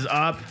Elena's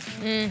up.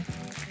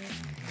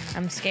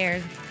 I'm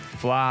scared.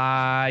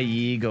 Fly,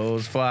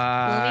 Eagles,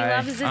 fly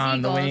loves his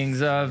on the Eagles.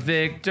 wings of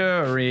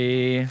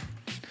victory.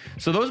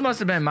 So those must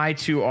have been my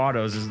two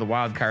autos as the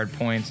wild card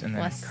points. And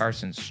then Bless.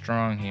 Carson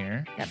Strong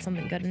here. Got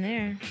something good in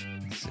there.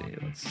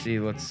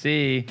 Let's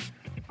see.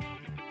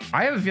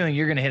 I have a feeling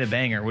you're going to hit a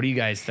banger. What do you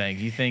guys think?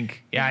 You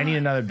think, yeah, I need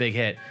another big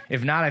hit.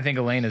 If not, I think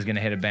Elena's going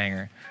to hit a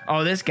banger.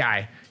 Oh, this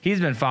guy.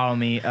 He's been following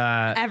me.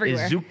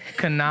 Everywhere.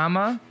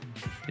 Izukanama?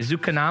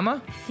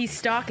 He's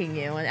stalking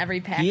you in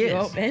every pack He you is.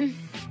 open.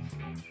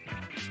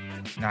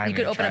 Nah, I'm You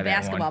could gonna open try a that one.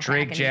 basketball pack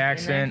Drake and he'd be in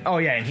Jackson. there. Oh,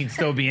 yeah, and he'd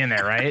still be in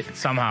there, right?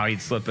 Somehow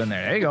he'd slip in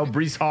there. There you go.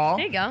 Brees Hall.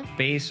 There you go.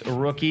 Base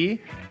rookie.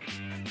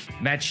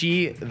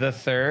 Mechie the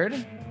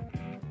third.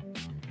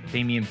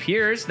 Damian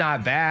Pierce,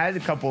 not bad. A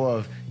couple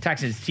of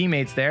Texans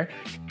teammates there.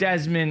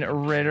 Desmond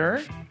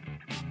Ritter.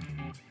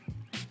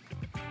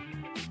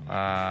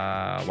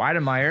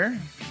 Weidemeyer.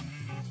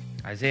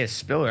 Isaiah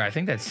Spiller. I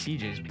think that's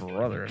CJ's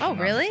brother. if Oh, I'm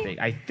not really?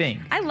 mistaken. I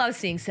think. I love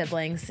seeing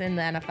siblings in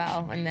the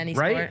NFL in any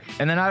Right? sport.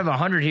 And then out of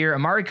 100 here,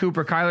 Amari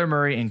Cooper, Kyler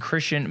Murray, and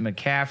Christian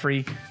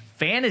McCaffrey.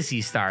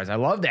 Fantasy stars. I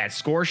love that.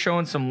 Score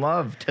showing some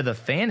love to the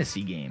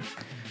fantasy game.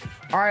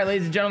 All right,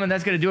 ladies and gentlemen,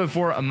 that's going to do it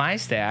for my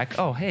stack.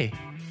 Oh, hey.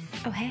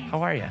 Oh, hey.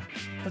 How are you?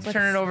 Let's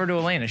turn it over to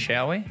Elena,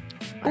 shall we?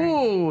 All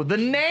Ooh, the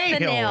nail.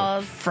 The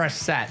nails. Fresh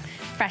set.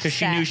 Fresh Because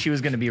she set. knew she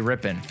was going to be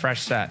ripping.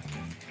 Fresh set.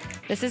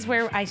 This is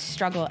where I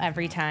struggle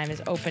every time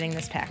is opening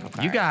this pack of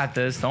cards. You got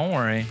this. Don't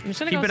worry. I'm just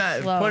gonna keep go it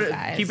on, slow,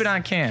 guys. Keep it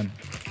on cam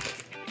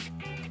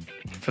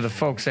for the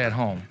folks at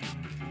home.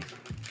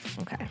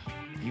 Okay.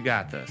 You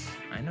got this.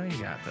 I know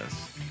you got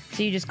this.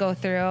 So you just go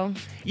through.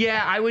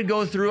 Yeah, I would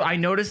go through. I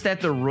noticed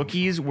that the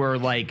rookies were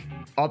like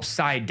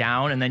upside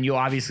down, and then you'll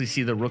obviously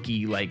see the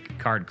rookie like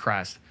card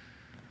crest.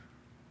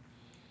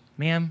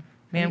 Ma'am,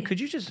 Wait. could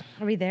you just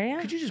Are we there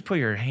yet? put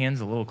your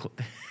hands a little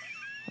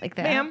Like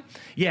that? ma'am?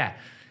 Yeah.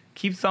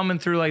 Keep thumbing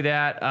through like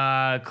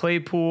that.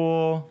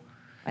 Claypool.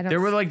 I don't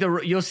There were like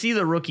you'll see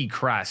the rookie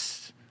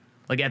crest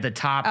like at the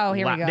top. Oh,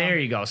 here we go. There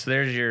you go. So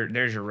there's your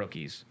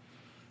rookies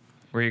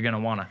where you're gonna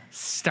want to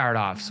start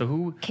off. So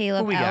who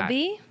Caleb we got?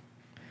 Elby.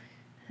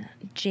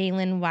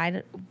 Jalen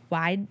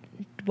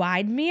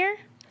Widemere.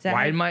 Is that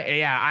Wide how- my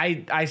yeah,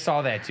 I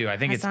saw that too. I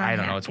think it's Hassan I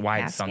don't know, it's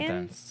wide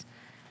Haskins?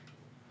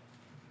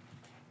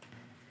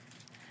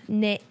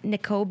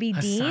 N'Kobe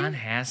Hassan Dean.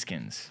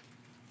 Haskins.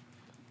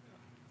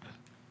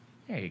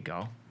 There you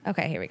go.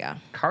 Okay, here we go.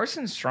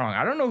 Carson Strong.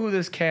 I don't know who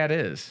this cat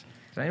is.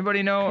 Does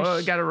anybody know?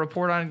 Chris- Got a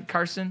report on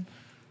Carson?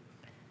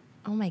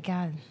 Oh my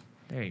God.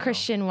 There you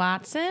Christian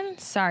Watson.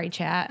 Sorry,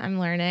 chat. I'm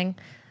learning.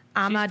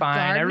 go. Ahmad She's fine.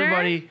 Gardner.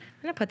 Everybody, I'm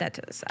gonna put that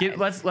to the side.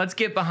 let's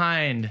get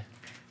behind.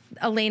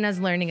 Elena's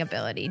learning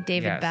ability.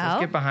 David Yes, Bell.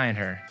 let's get behind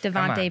her. Come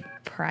on. Devontae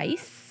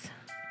Price.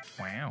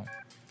 Wow.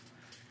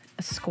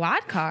 A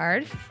squad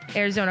card.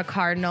 Arizona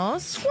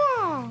Cardinals.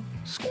 Squaw.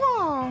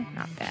 Squaw.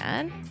 Not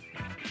bad.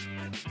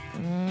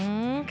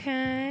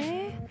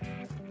 Okay.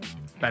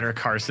 Better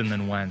Carson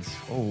than Wentz.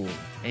 Oh,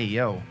 hey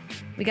yo.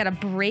 We got a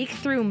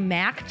breakthrough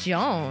Mac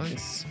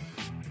Jones.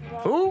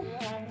 Who?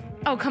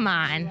 Oh, come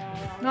on.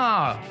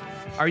 No.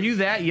 Are you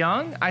that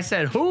young? I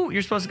said who?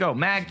 You're supposed to go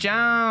Mac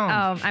Jones.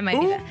 Oh, I might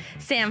Who? do that.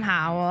 Sam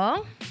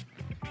Howell.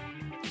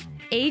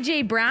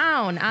 AJ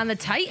Brown on the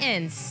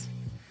Titans.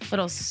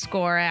 Little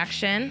score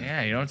action.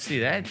 Yeah, you don't see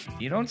that.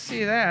 You don't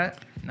see that.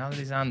 Now that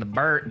he's on the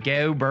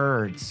go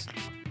Birds.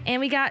 And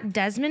we got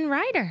Desmond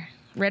Ritter.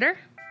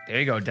 There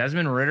you go.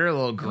 Desmond Ritter, a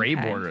little gray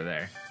Okay. border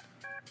there.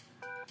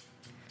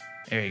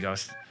 There you go.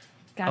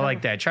 Got I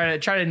like that. Try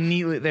to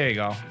neatly. There you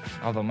go.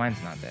 Although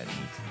mine's not that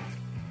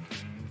neat.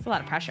 It's a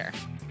lot of pressure.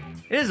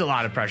 It is a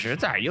lot of pressure.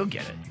 It's all right. You'll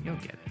get it. You'll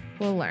get it.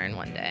 We'll learn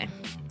one day.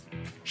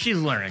 She's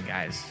learning,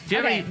 guys. Do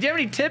you Okay. have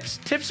any tips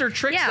or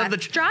tricks Yeah, of the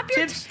drop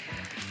your tips?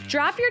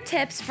 Drop your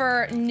tips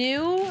for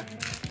new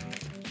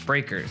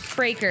Breakers.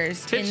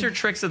 breakers Tips or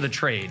tricks of the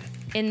trade.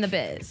 in the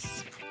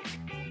biz.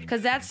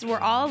 Because we're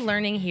all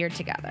learning here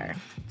together.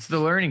 It's the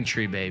learning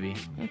tree, baby.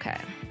 Okay.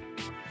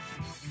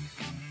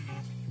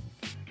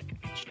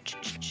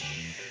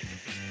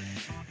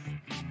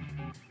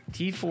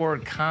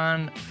 T4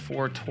 Con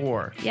 4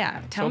 Tour.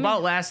 Yeah. So Tell me.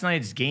 about last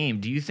night's game,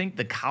 do you think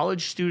the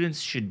college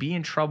students should be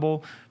in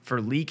trouble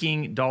for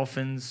leaking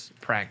Dolphins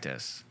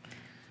practice?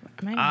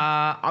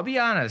 I'll be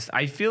honest.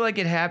 I feel like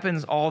it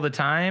happens all the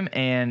time,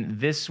 and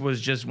this was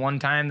just one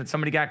time that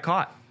somebody got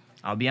caught.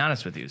 I'll be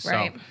honest with you.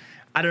 Right. So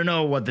I don't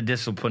know what the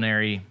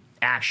disciplinary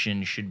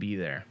action should be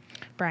there.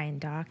 Brian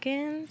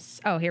Dawkins.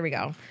 Oh, here we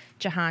go.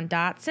 Jahan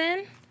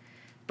Dotson.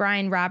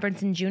 Brian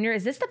Robertson Jr.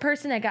 Is this the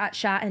person that got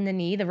shot in the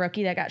knee, the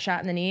rookie that got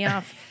shot in the knee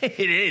off? It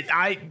is.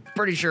 I'm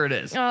pretty sure it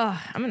is.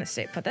 Oh, I'm going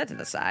to put that to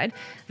the side.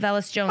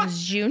 Velus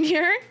Jones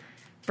Jr.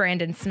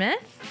 Brandon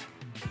Smith.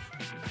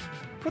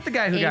 Put the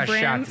guy who got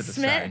shot to the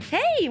side.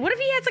 Hey, what if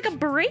he has like a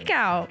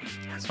breakout?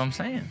 That's what I'm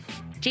saying.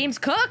 James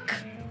Cook.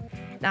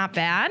 Not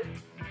bad.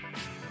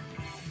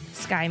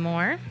 Sky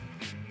Moore.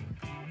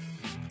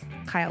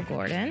 Kyle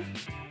Gordon.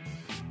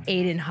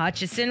 Aiden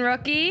Hutchison,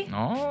 rookie.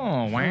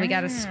 Oh, wow. And we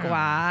got a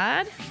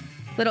squad.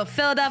 Little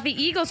Philadelphia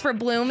Eagles for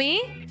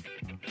Bloomy.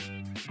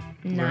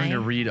 Learn to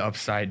read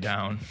upside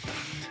down.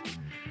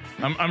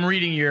 I'm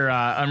reading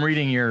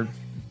your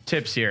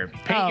tips here.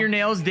 Paint your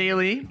nails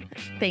daily.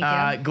 Thank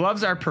you.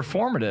 Gloves are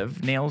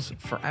performative. Nails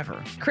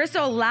forever. Chris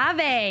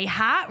Olave,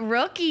 hot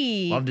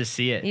rookie. Love to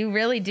see it. You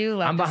really do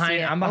love to see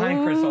it. I'm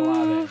behind Chris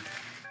Olave.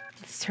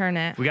 Let's turn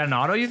it. We got an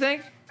auto, you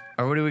think?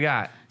 Or what do we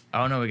got?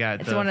 Oh, no, we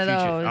got It's one of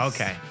those.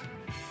 Okay.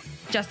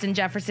 Justin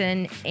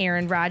Jefferson,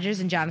 Aaron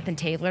Rodgers, and Jonathan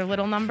Taylor,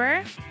 little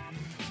number.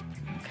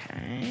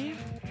 Okay.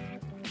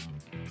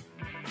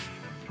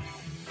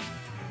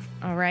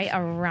 All right, a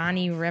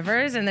Ronnie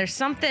Rivers, and there's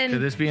something. Could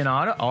this be an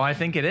auto? Oh, I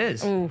think it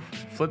is. Ooh.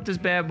 Flip this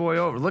bad boy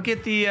over. Look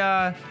at the,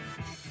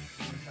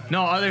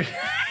 no, other,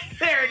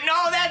 there,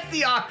 no, that's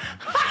the auto.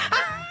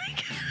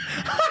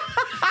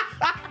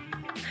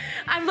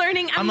 I'm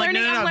learning. I'm like,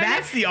 learning. no, I'm learning.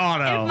 that's the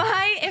auto.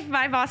 If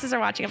my bosses are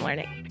watching, I'm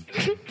learning.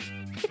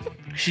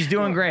 She's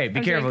doing great. Be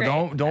I'm doing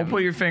careful. great. Don't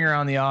put your finger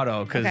on the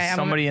auto because Okay,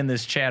 somebody in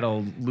this chat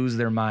will lose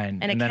their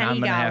mind. And a then Kenny I'm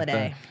gonna have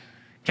Galladay. to.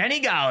 Kenny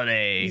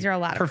Galladay. These are a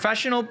lot of-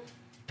 professional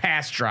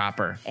pass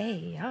dropper.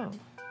 Hey, yo.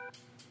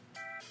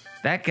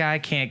 That guy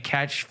can't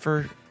catch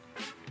for.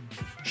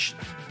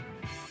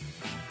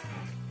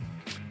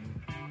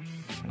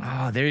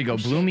 Oh, there you go.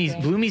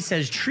 Bloomy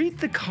says treat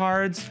the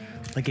cards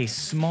like a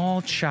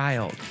small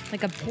child.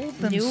 Like a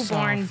them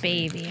newborn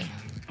softly. baby.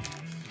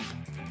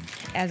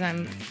 As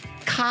I'm.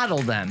 Coddle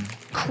them.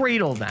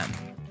 Cradle them.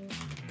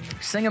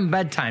 Sing them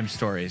bedtime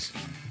stories.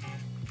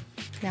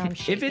 Now I'm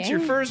shaking. If it's your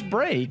first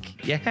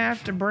break, you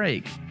have to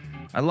break.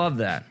 I love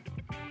that.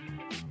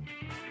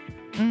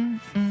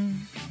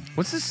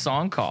 What's this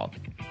song called?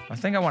 I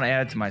think I want to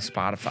add it to my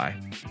Spotify.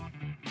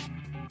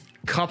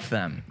 Cup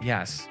them.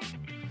 Yes.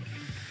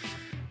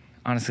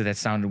 Honestly, that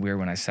sounded weird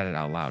when I said it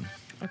out loud.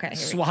 Okay. Here we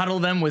go. Swaddle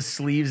them with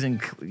sleeves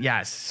and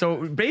yes.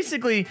 So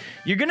basically,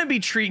 you're gonna be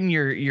treating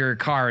your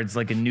cards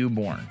like a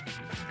newborn,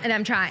 And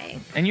I'm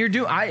trying. and you're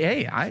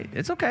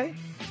it's okay.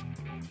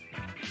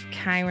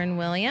 Kyron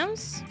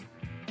Williams,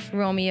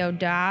 Romeo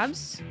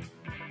Dobbs,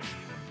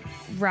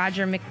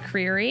 Roger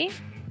McCreary,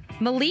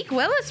 Malik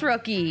Willis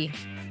rookie.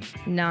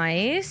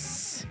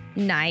 Nice.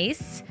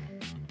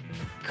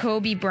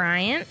 Kobe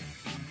Bryant,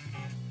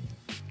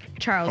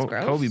 Charles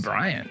Gross. Kobe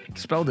Bryant,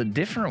 spelled a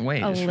different way.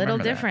 A Just little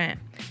remember that. different.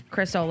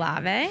 Chris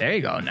Olave. There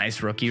you go.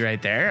 Nice rookie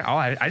right there. Oh,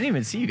 I didn't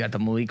even see you got the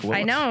Malik Willis.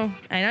 I know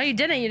you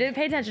didn't. You didn't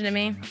pay attention to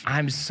me.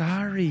 I'm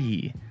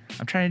sorry.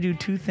 I'm trying to do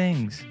two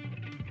things.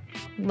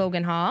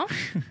 Logan Hall.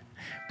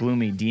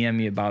 Bloomy, DM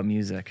me about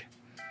music.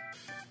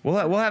 We'll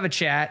have a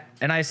chat.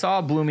 And I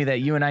saw, Bloomy,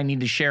 that you and I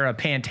need to share a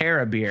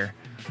Pantera beer.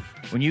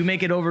 When you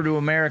make it over to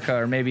America,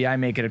 or maybe I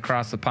make it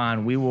across the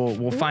pond,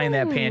 we'll find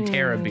that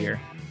Pantera beer.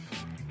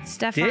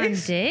 Stefan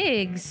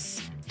Diggs.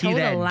 He Toe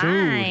that the dude.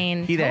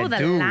 line. He Toe that the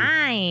dude.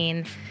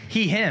 line.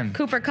 He, him.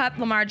 Cooper Kupp,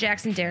 Lamar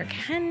Jackson, Derrick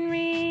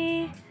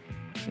Henry.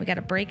 We got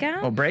a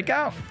breakout. Oh,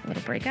 breakout? A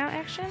little breakout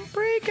action.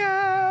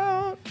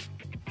 Breakout.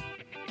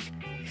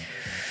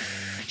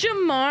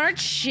 Jamar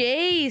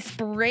Chase,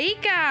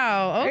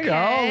 breakout. Okay.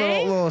 There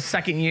you go. Little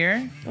second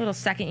year. Little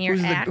second year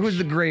act. Who's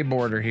the gray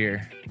border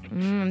here?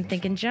 I'm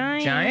thinking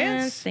Giants.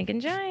 Giants? Thinking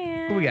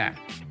Giants. Who we got?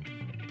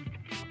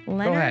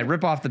 Leonard, Go ahead.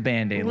 Rip off the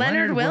Band-Aid.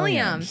 Leonard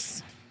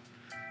Williams.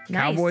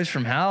 Nice. Cowboys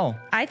from Hell.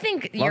 I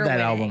think Love you're that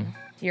winning. album.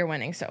 You're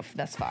winning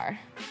thus far.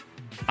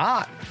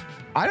 I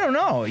don't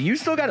know. You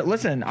still got it.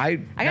 Listen, I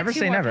I never got 2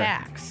 say more never.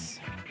 packs.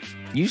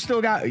 You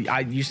still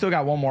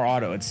got one more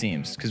auto, it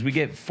seems, because we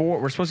get 4.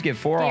 We're supposed to get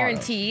 4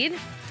 Guaranteed.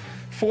 autos.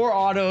 4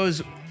 autos.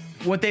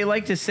 What they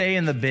like to say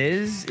in the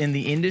biz, in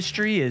the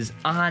industry, is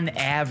on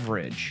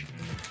average,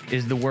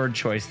 is the word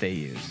choice they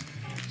use.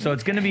 So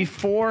it's going to be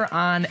 4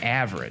 on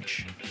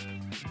average.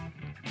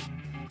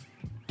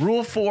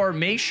 Rule 4: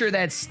 make sure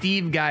that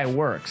Steve guy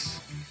works.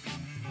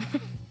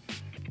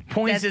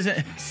 Points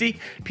isn't. See,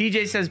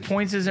 PJ says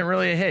points isn't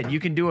really a hit. You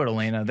can do it,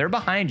 Elena. They're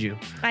behind you.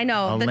 I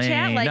know. The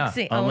chat likes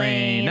it.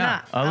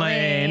 Elena.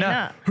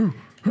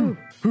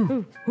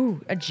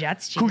 A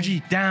Jets jersey.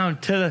 Coochie down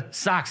to the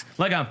socks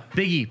like I'm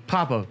Biggie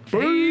Papa.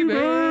 Baby.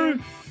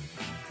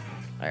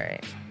 All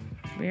right.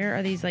 Where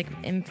are these like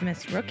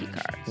infamous rookie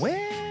cards?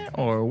 Where?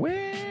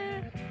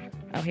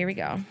 Oh, here we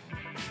go.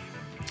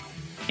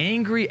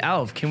 Angry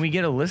Elf. Can we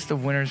get a list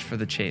of winners for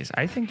the chase?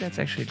 I think that's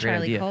actually a great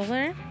Charlie idea.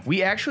 Kohler.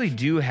 We actually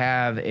do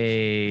have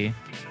a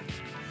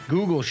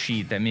Google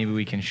sheet that maybe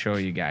we can show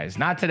you guys.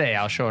 Not today.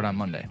 I'll show it on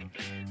Monday.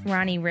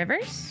 Ronnie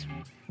Rivers.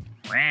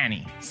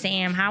 Ranny.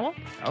 Sam Howell.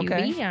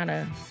 Okay.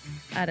 QB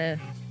out of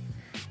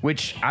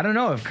Which, I don't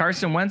know. If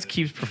Carson Wentz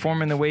keeps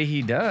performing the way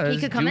he does,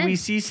 He could come do in. we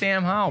see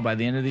Sam Howell by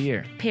the end of the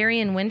year? Perry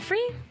and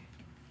Winfrey.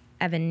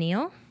 Evan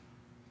Neal.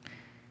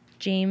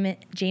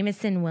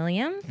 Jamison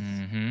Williams.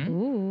 Mm-hmm.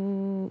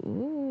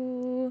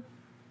 Ooh.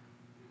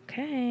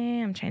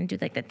 Okay, I'm trying to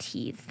do like the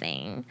tease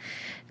thing.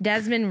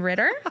 Desmond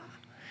Ritter.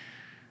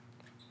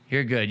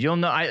 You're good. You'll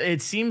know.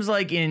 It seems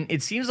like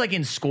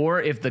in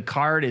score, if the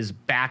card is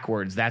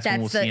backwards, that's when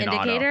we'll That's the see an auto.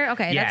 indicator?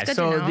 Okay, yeah, that's good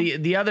so to know.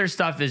 the other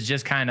stuff is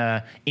just kind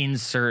of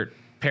insert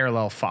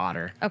parallel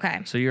fodder.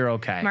 Okay. So you're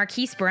okay.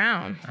 Marquise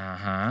Brown.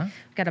 Uh-huh.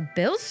 Got a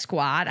Bills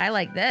squad. I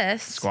like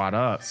this. Squat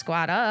up.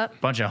 Squad up.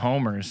 Bunch of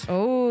homers.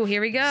 Oh,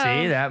 here we go.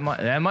 See that?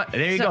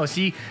 There you So- go.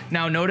 See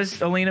now,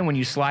 notice Elena when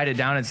you slide it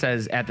down, it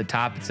says at the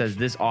top, it says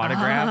this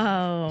autograph.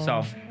 Oh. So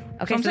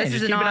Okay, I'm so saying,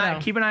 this just is an auto.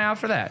 keep an eye out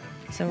for that.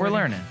 So we're we're gonna-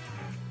 learning.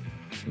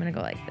 I'm gonna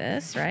go like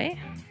this, right?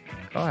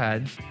 Go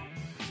ahead.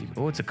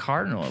 Oh, it's a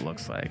cardinal. It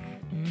looks like.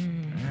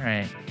 All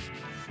right.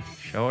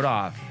 Show it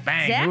off.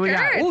 Bang. Zach Who we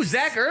got? Ertz. Ooh,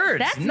 Zach Ertz.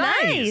 That's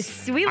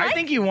nice. We I like-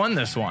 think you won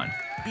this one.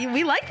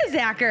 We like the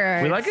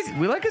Zachers.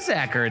 We like a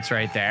Zach Ertz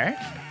right there.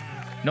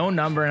 No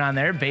numbering on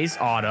there. Base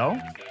auto.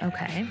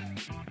 Okay.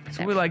 That's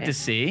what we like to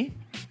see.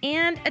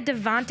 And a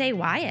Devontae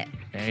Wyatt.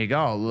 There you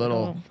go. A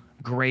little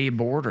gray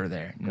border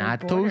there.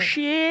 Not border. too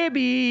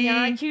shabby.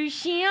 Not too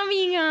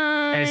shabby,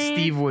 guys. As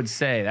Steve would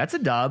say. That's a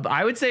dub.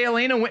 I would say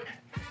Elena wins.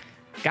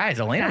 Guys,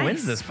 Elena Nice.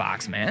 wins this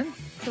box, man.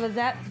 So was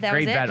that Great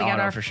was it? bet We got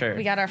auto our, for sure.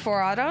 We got our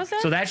 4 autos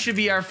then? So that should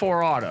be our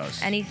 4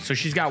 autos. So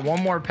she's got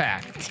one more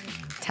pack.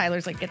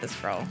 Tyler's like, get this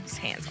bro's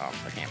hands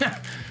off the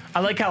camera. I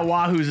like how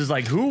Wahoo's is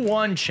like, who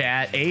won,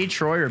 chat? A,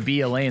 Troy, or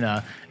B,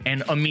 Elena?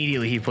 And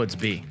immediately he puts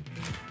B.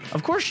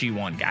 Of course she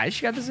won, guys.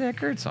 She got the Zach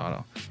Ertz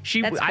auto.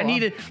 That's I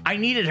cool.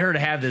 needed her to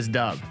have this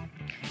dub.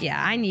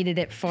 Yeah, I needed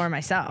it for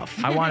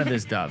myself. I wanted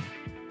this dub.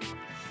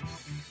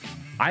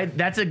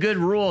 That's a good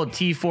rule,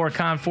 T4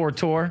 Con 4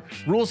 Tour.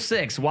 Rule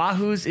 6,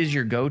 Wahoo's is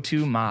your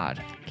go-to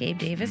mod. Gabe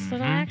Davis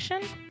little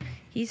action.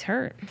 He's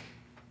hurt.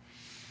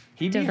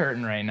 He'd be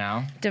hurting right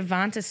now.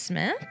 Devonta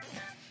Smith.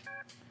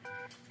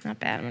 Not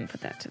bad. I'm gonna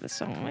put that to the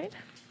side.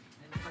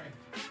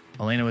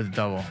 Elena with a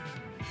double.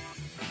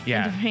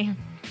 Yeah.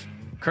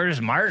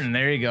 Curtis Martin,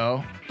 there you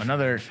go.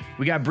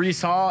 We got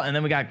Brees Hall, and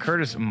then we got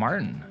Curtis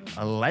Martin,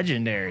 a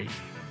legendary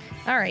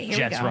All right, here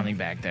Jets we go. running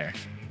back there.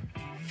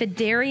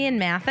 Fidarian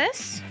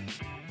Mathis.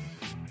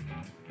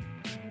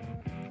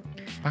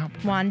 Wow.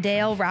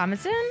 Wandale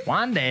Robinson.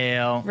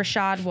 Wandale.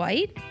 Rashad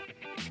White.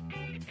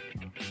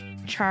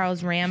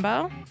 Charles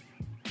Rambo.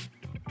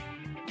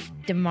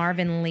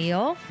 DeMarvin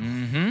Leal.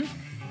 Mm-hmm.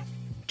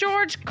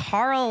 George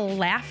Carl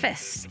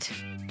Laffist.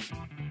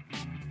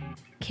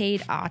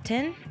 Cade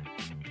Otten.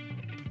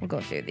 We'll go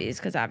through these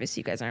because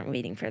obviously you guys aren't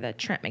waiting for the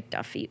Trent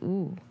McDuffie.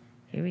 Ooh,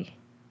 here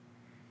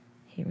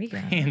we go.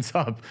 Hands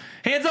up.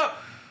 Hands up.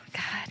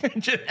 God,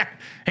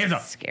 Hands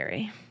up.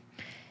 scary.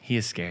 He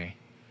is scary.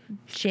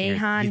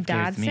 Jahan he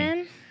scares me.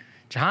 Dodson.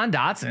 Jahan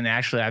Dotson,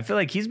 actually, I feel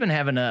like he's been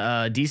having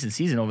a decent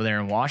season over there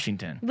in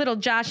Washington. Little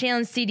Josh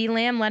Allen, CD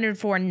Lamb, Leonard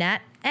Fournette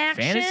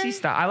action. Fantasy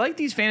Star. I like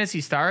these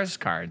Fantasy Stars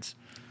cards.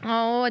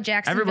 Oh, a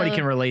Jacksonville. Everybody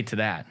can relate to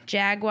that.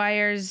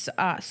 Jaguars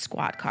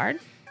squad card.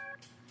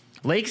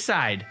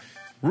 Lakeside.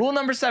 Rule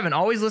number 7,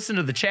 always listen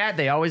to the chat.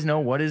 They always know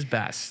what is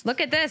best. Look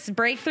at this.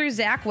 Breakthrough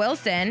Zach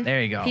Wilson.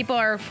 There you go. People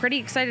are pretty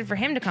excited for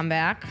him to come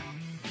back.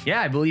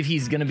 Yeah, I believe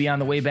he's going to be on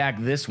the way back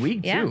this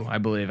week, Yeah. too, I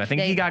believe. I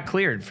think he got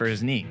cleared for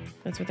his knee.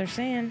 That's what they're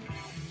saying.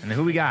 And then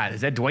who we got?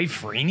 Is that Dwight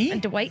Freeney?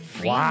 And Dwight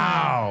Freeney.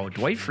 Wow.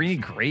 Dwight Freeney,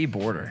 gray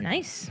border.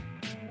 Nice.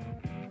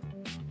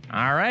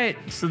 All right.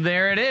 So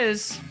there it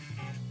is.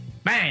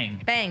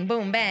 Bang. Bang,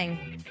 boom,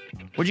 bang.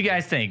 What'd you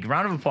guys think?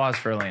 Round of applause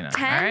for Elena.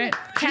 10, All right.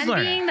 10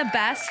 being the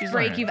best She's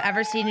break learning. you've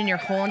ever seen in your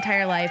whole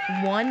entire life.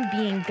 1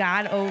 being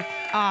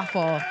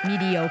awful,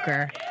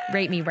 mediocre.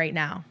 Rate me right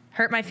now.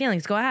 Hurt my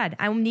feelings. Go ahead.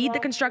 I need the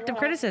constructive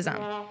criticism.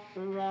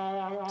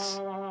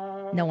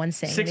 No one's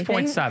saying anything.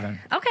 6.7.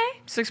 Okay.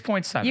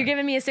 6.7. You're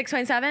giving me a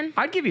 6.7?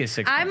 I'd give you a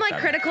 6. I'm like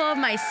critical of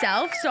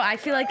myself, so I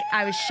feel like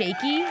I was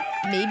shaky.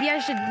 Maybe I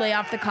should lay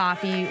off the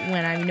coffee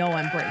when I know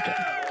I'm breaking.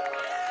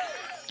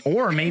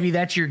 Or maybe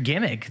that's your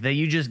gimmick, that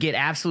you just get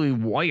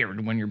absolutely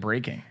wired when you're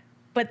breaking.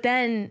 But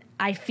then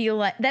I feel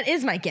like that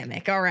is my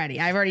gimmick already.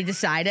 I've already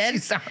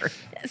decided. Sorry.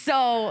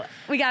 So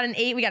we got an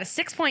 8. We got a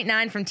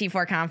 6.9 from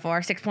T4 Con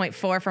 4,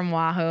 6.4 from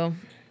Wahoo,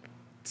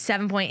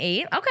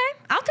 7.8. Okay,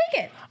 I'll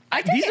take it.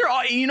 These are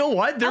all, you know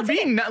what? They're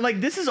being, not, like,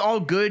 this is all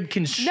good,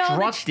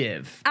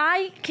 constructive.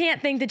 I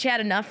can't thank the chat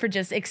enough for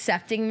just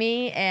accepting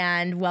me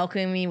and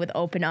welcoming me with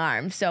open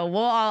arms. So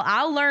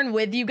I'll learn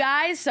with you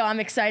guys. So I'm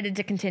excited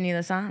to continue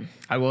this on.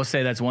 I will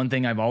say that's one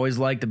thing I've always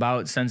liked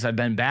about since I've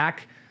been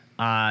back.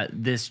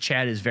 This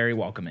chat is very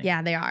welcoming.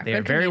 Yeah, they are. They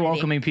are Good very community.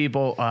 welcoming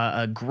people,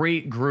 a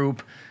great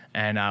group,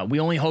 and we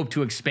only hope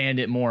to expand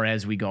it more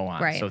as we go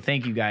on. Right. So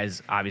thank you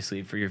guys,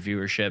 obviously, for your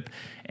viewership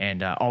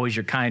and always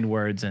your kind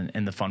words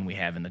and the fun we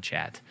have in the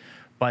chat.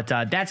 But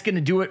that's going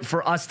to do it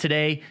for us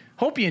today.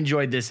 Hope you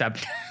enjoyed this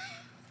episode.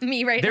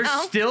 Me right They're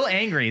now. still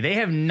angry. They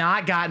have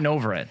not gotten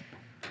over it.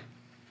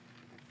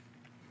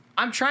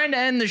 I'm trying to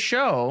end the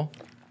show.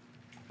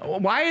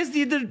 Why is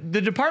the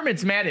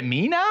department's mad at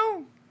me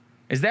now?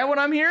 Is that what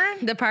I'm hearing?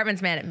 The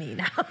department's mad at me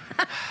now.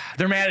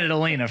 They're mad at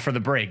Elena for the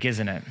break,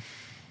 isn't it?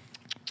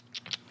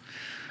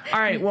 All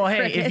right. Well,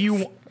 hey,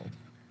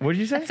 What did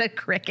you say? I said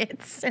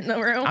crickets in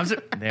the room.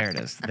 There it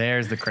is.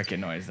 There's the cricket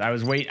noise. I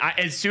was waiting.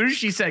 As soon as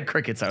she said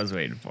crickets, I was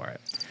waiting for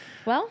it.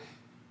 Well,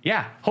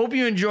 yeah. Hope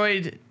you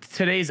enjoyed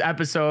today's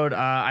episode.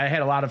 I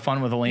had a lot of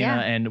fun with Elena, Yeah.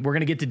 and we're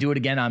going to get to do it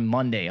again on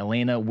Monday.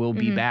 Elena will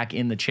be back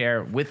in the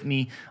chair with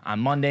me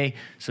on Monday,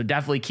 so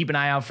definitely keep an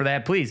eye out for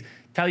that. Please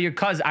tell your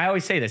cousins. I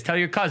always say this. Tell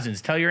your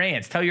cousins. Tell your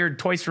aunts. Tell your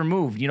Toys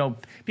Removed. You know,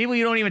 people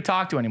you don't even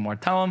talk to anymore.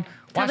 Tell them.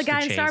 tell Watch the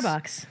guy in Chase.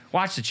 Starbucks.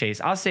 Watch the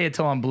Chase. I'll say it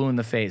till I'm blue in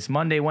the face.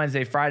 Monday,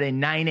 Wednesday, Friday,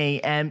 9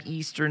 a.m.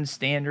 Eastern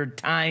Standard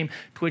Time,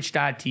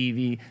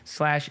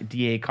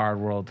 twitch.tv/DA Card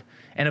World.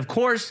 And of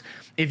course,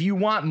 if you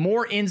want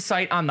more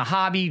insight on the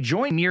hobby,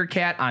 join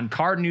Meerkat on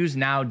Card News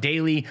Now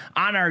daily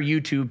on our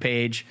YouTube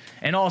page.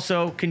 And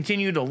also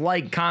continue to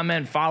like,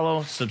 comment,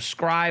 follow,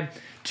 subscribe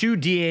to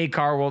DA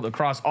Card World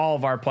across all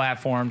of our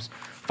platforms.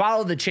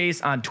 Follow The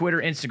Chase on Twitter,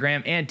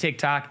 Instagram, and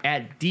TikTok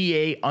at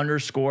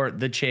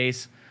DA_The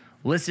Chase.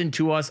 Listen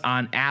to us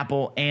on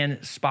Apple and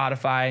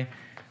Spotify.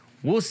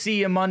 We'll see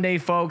you Monday,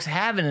 folks.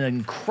 Have an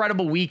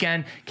incredible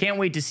weekend. Can't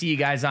wait to see you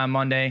guys on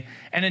Monday.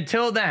 And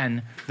until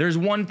then, there's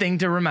one thing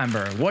to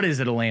remember. What is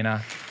it,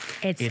 Elena?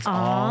 It's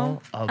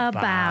all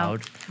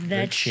about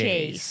the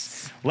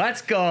chase.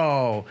 Let's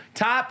go.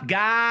 Top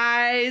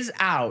guys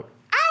out.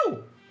 Ow!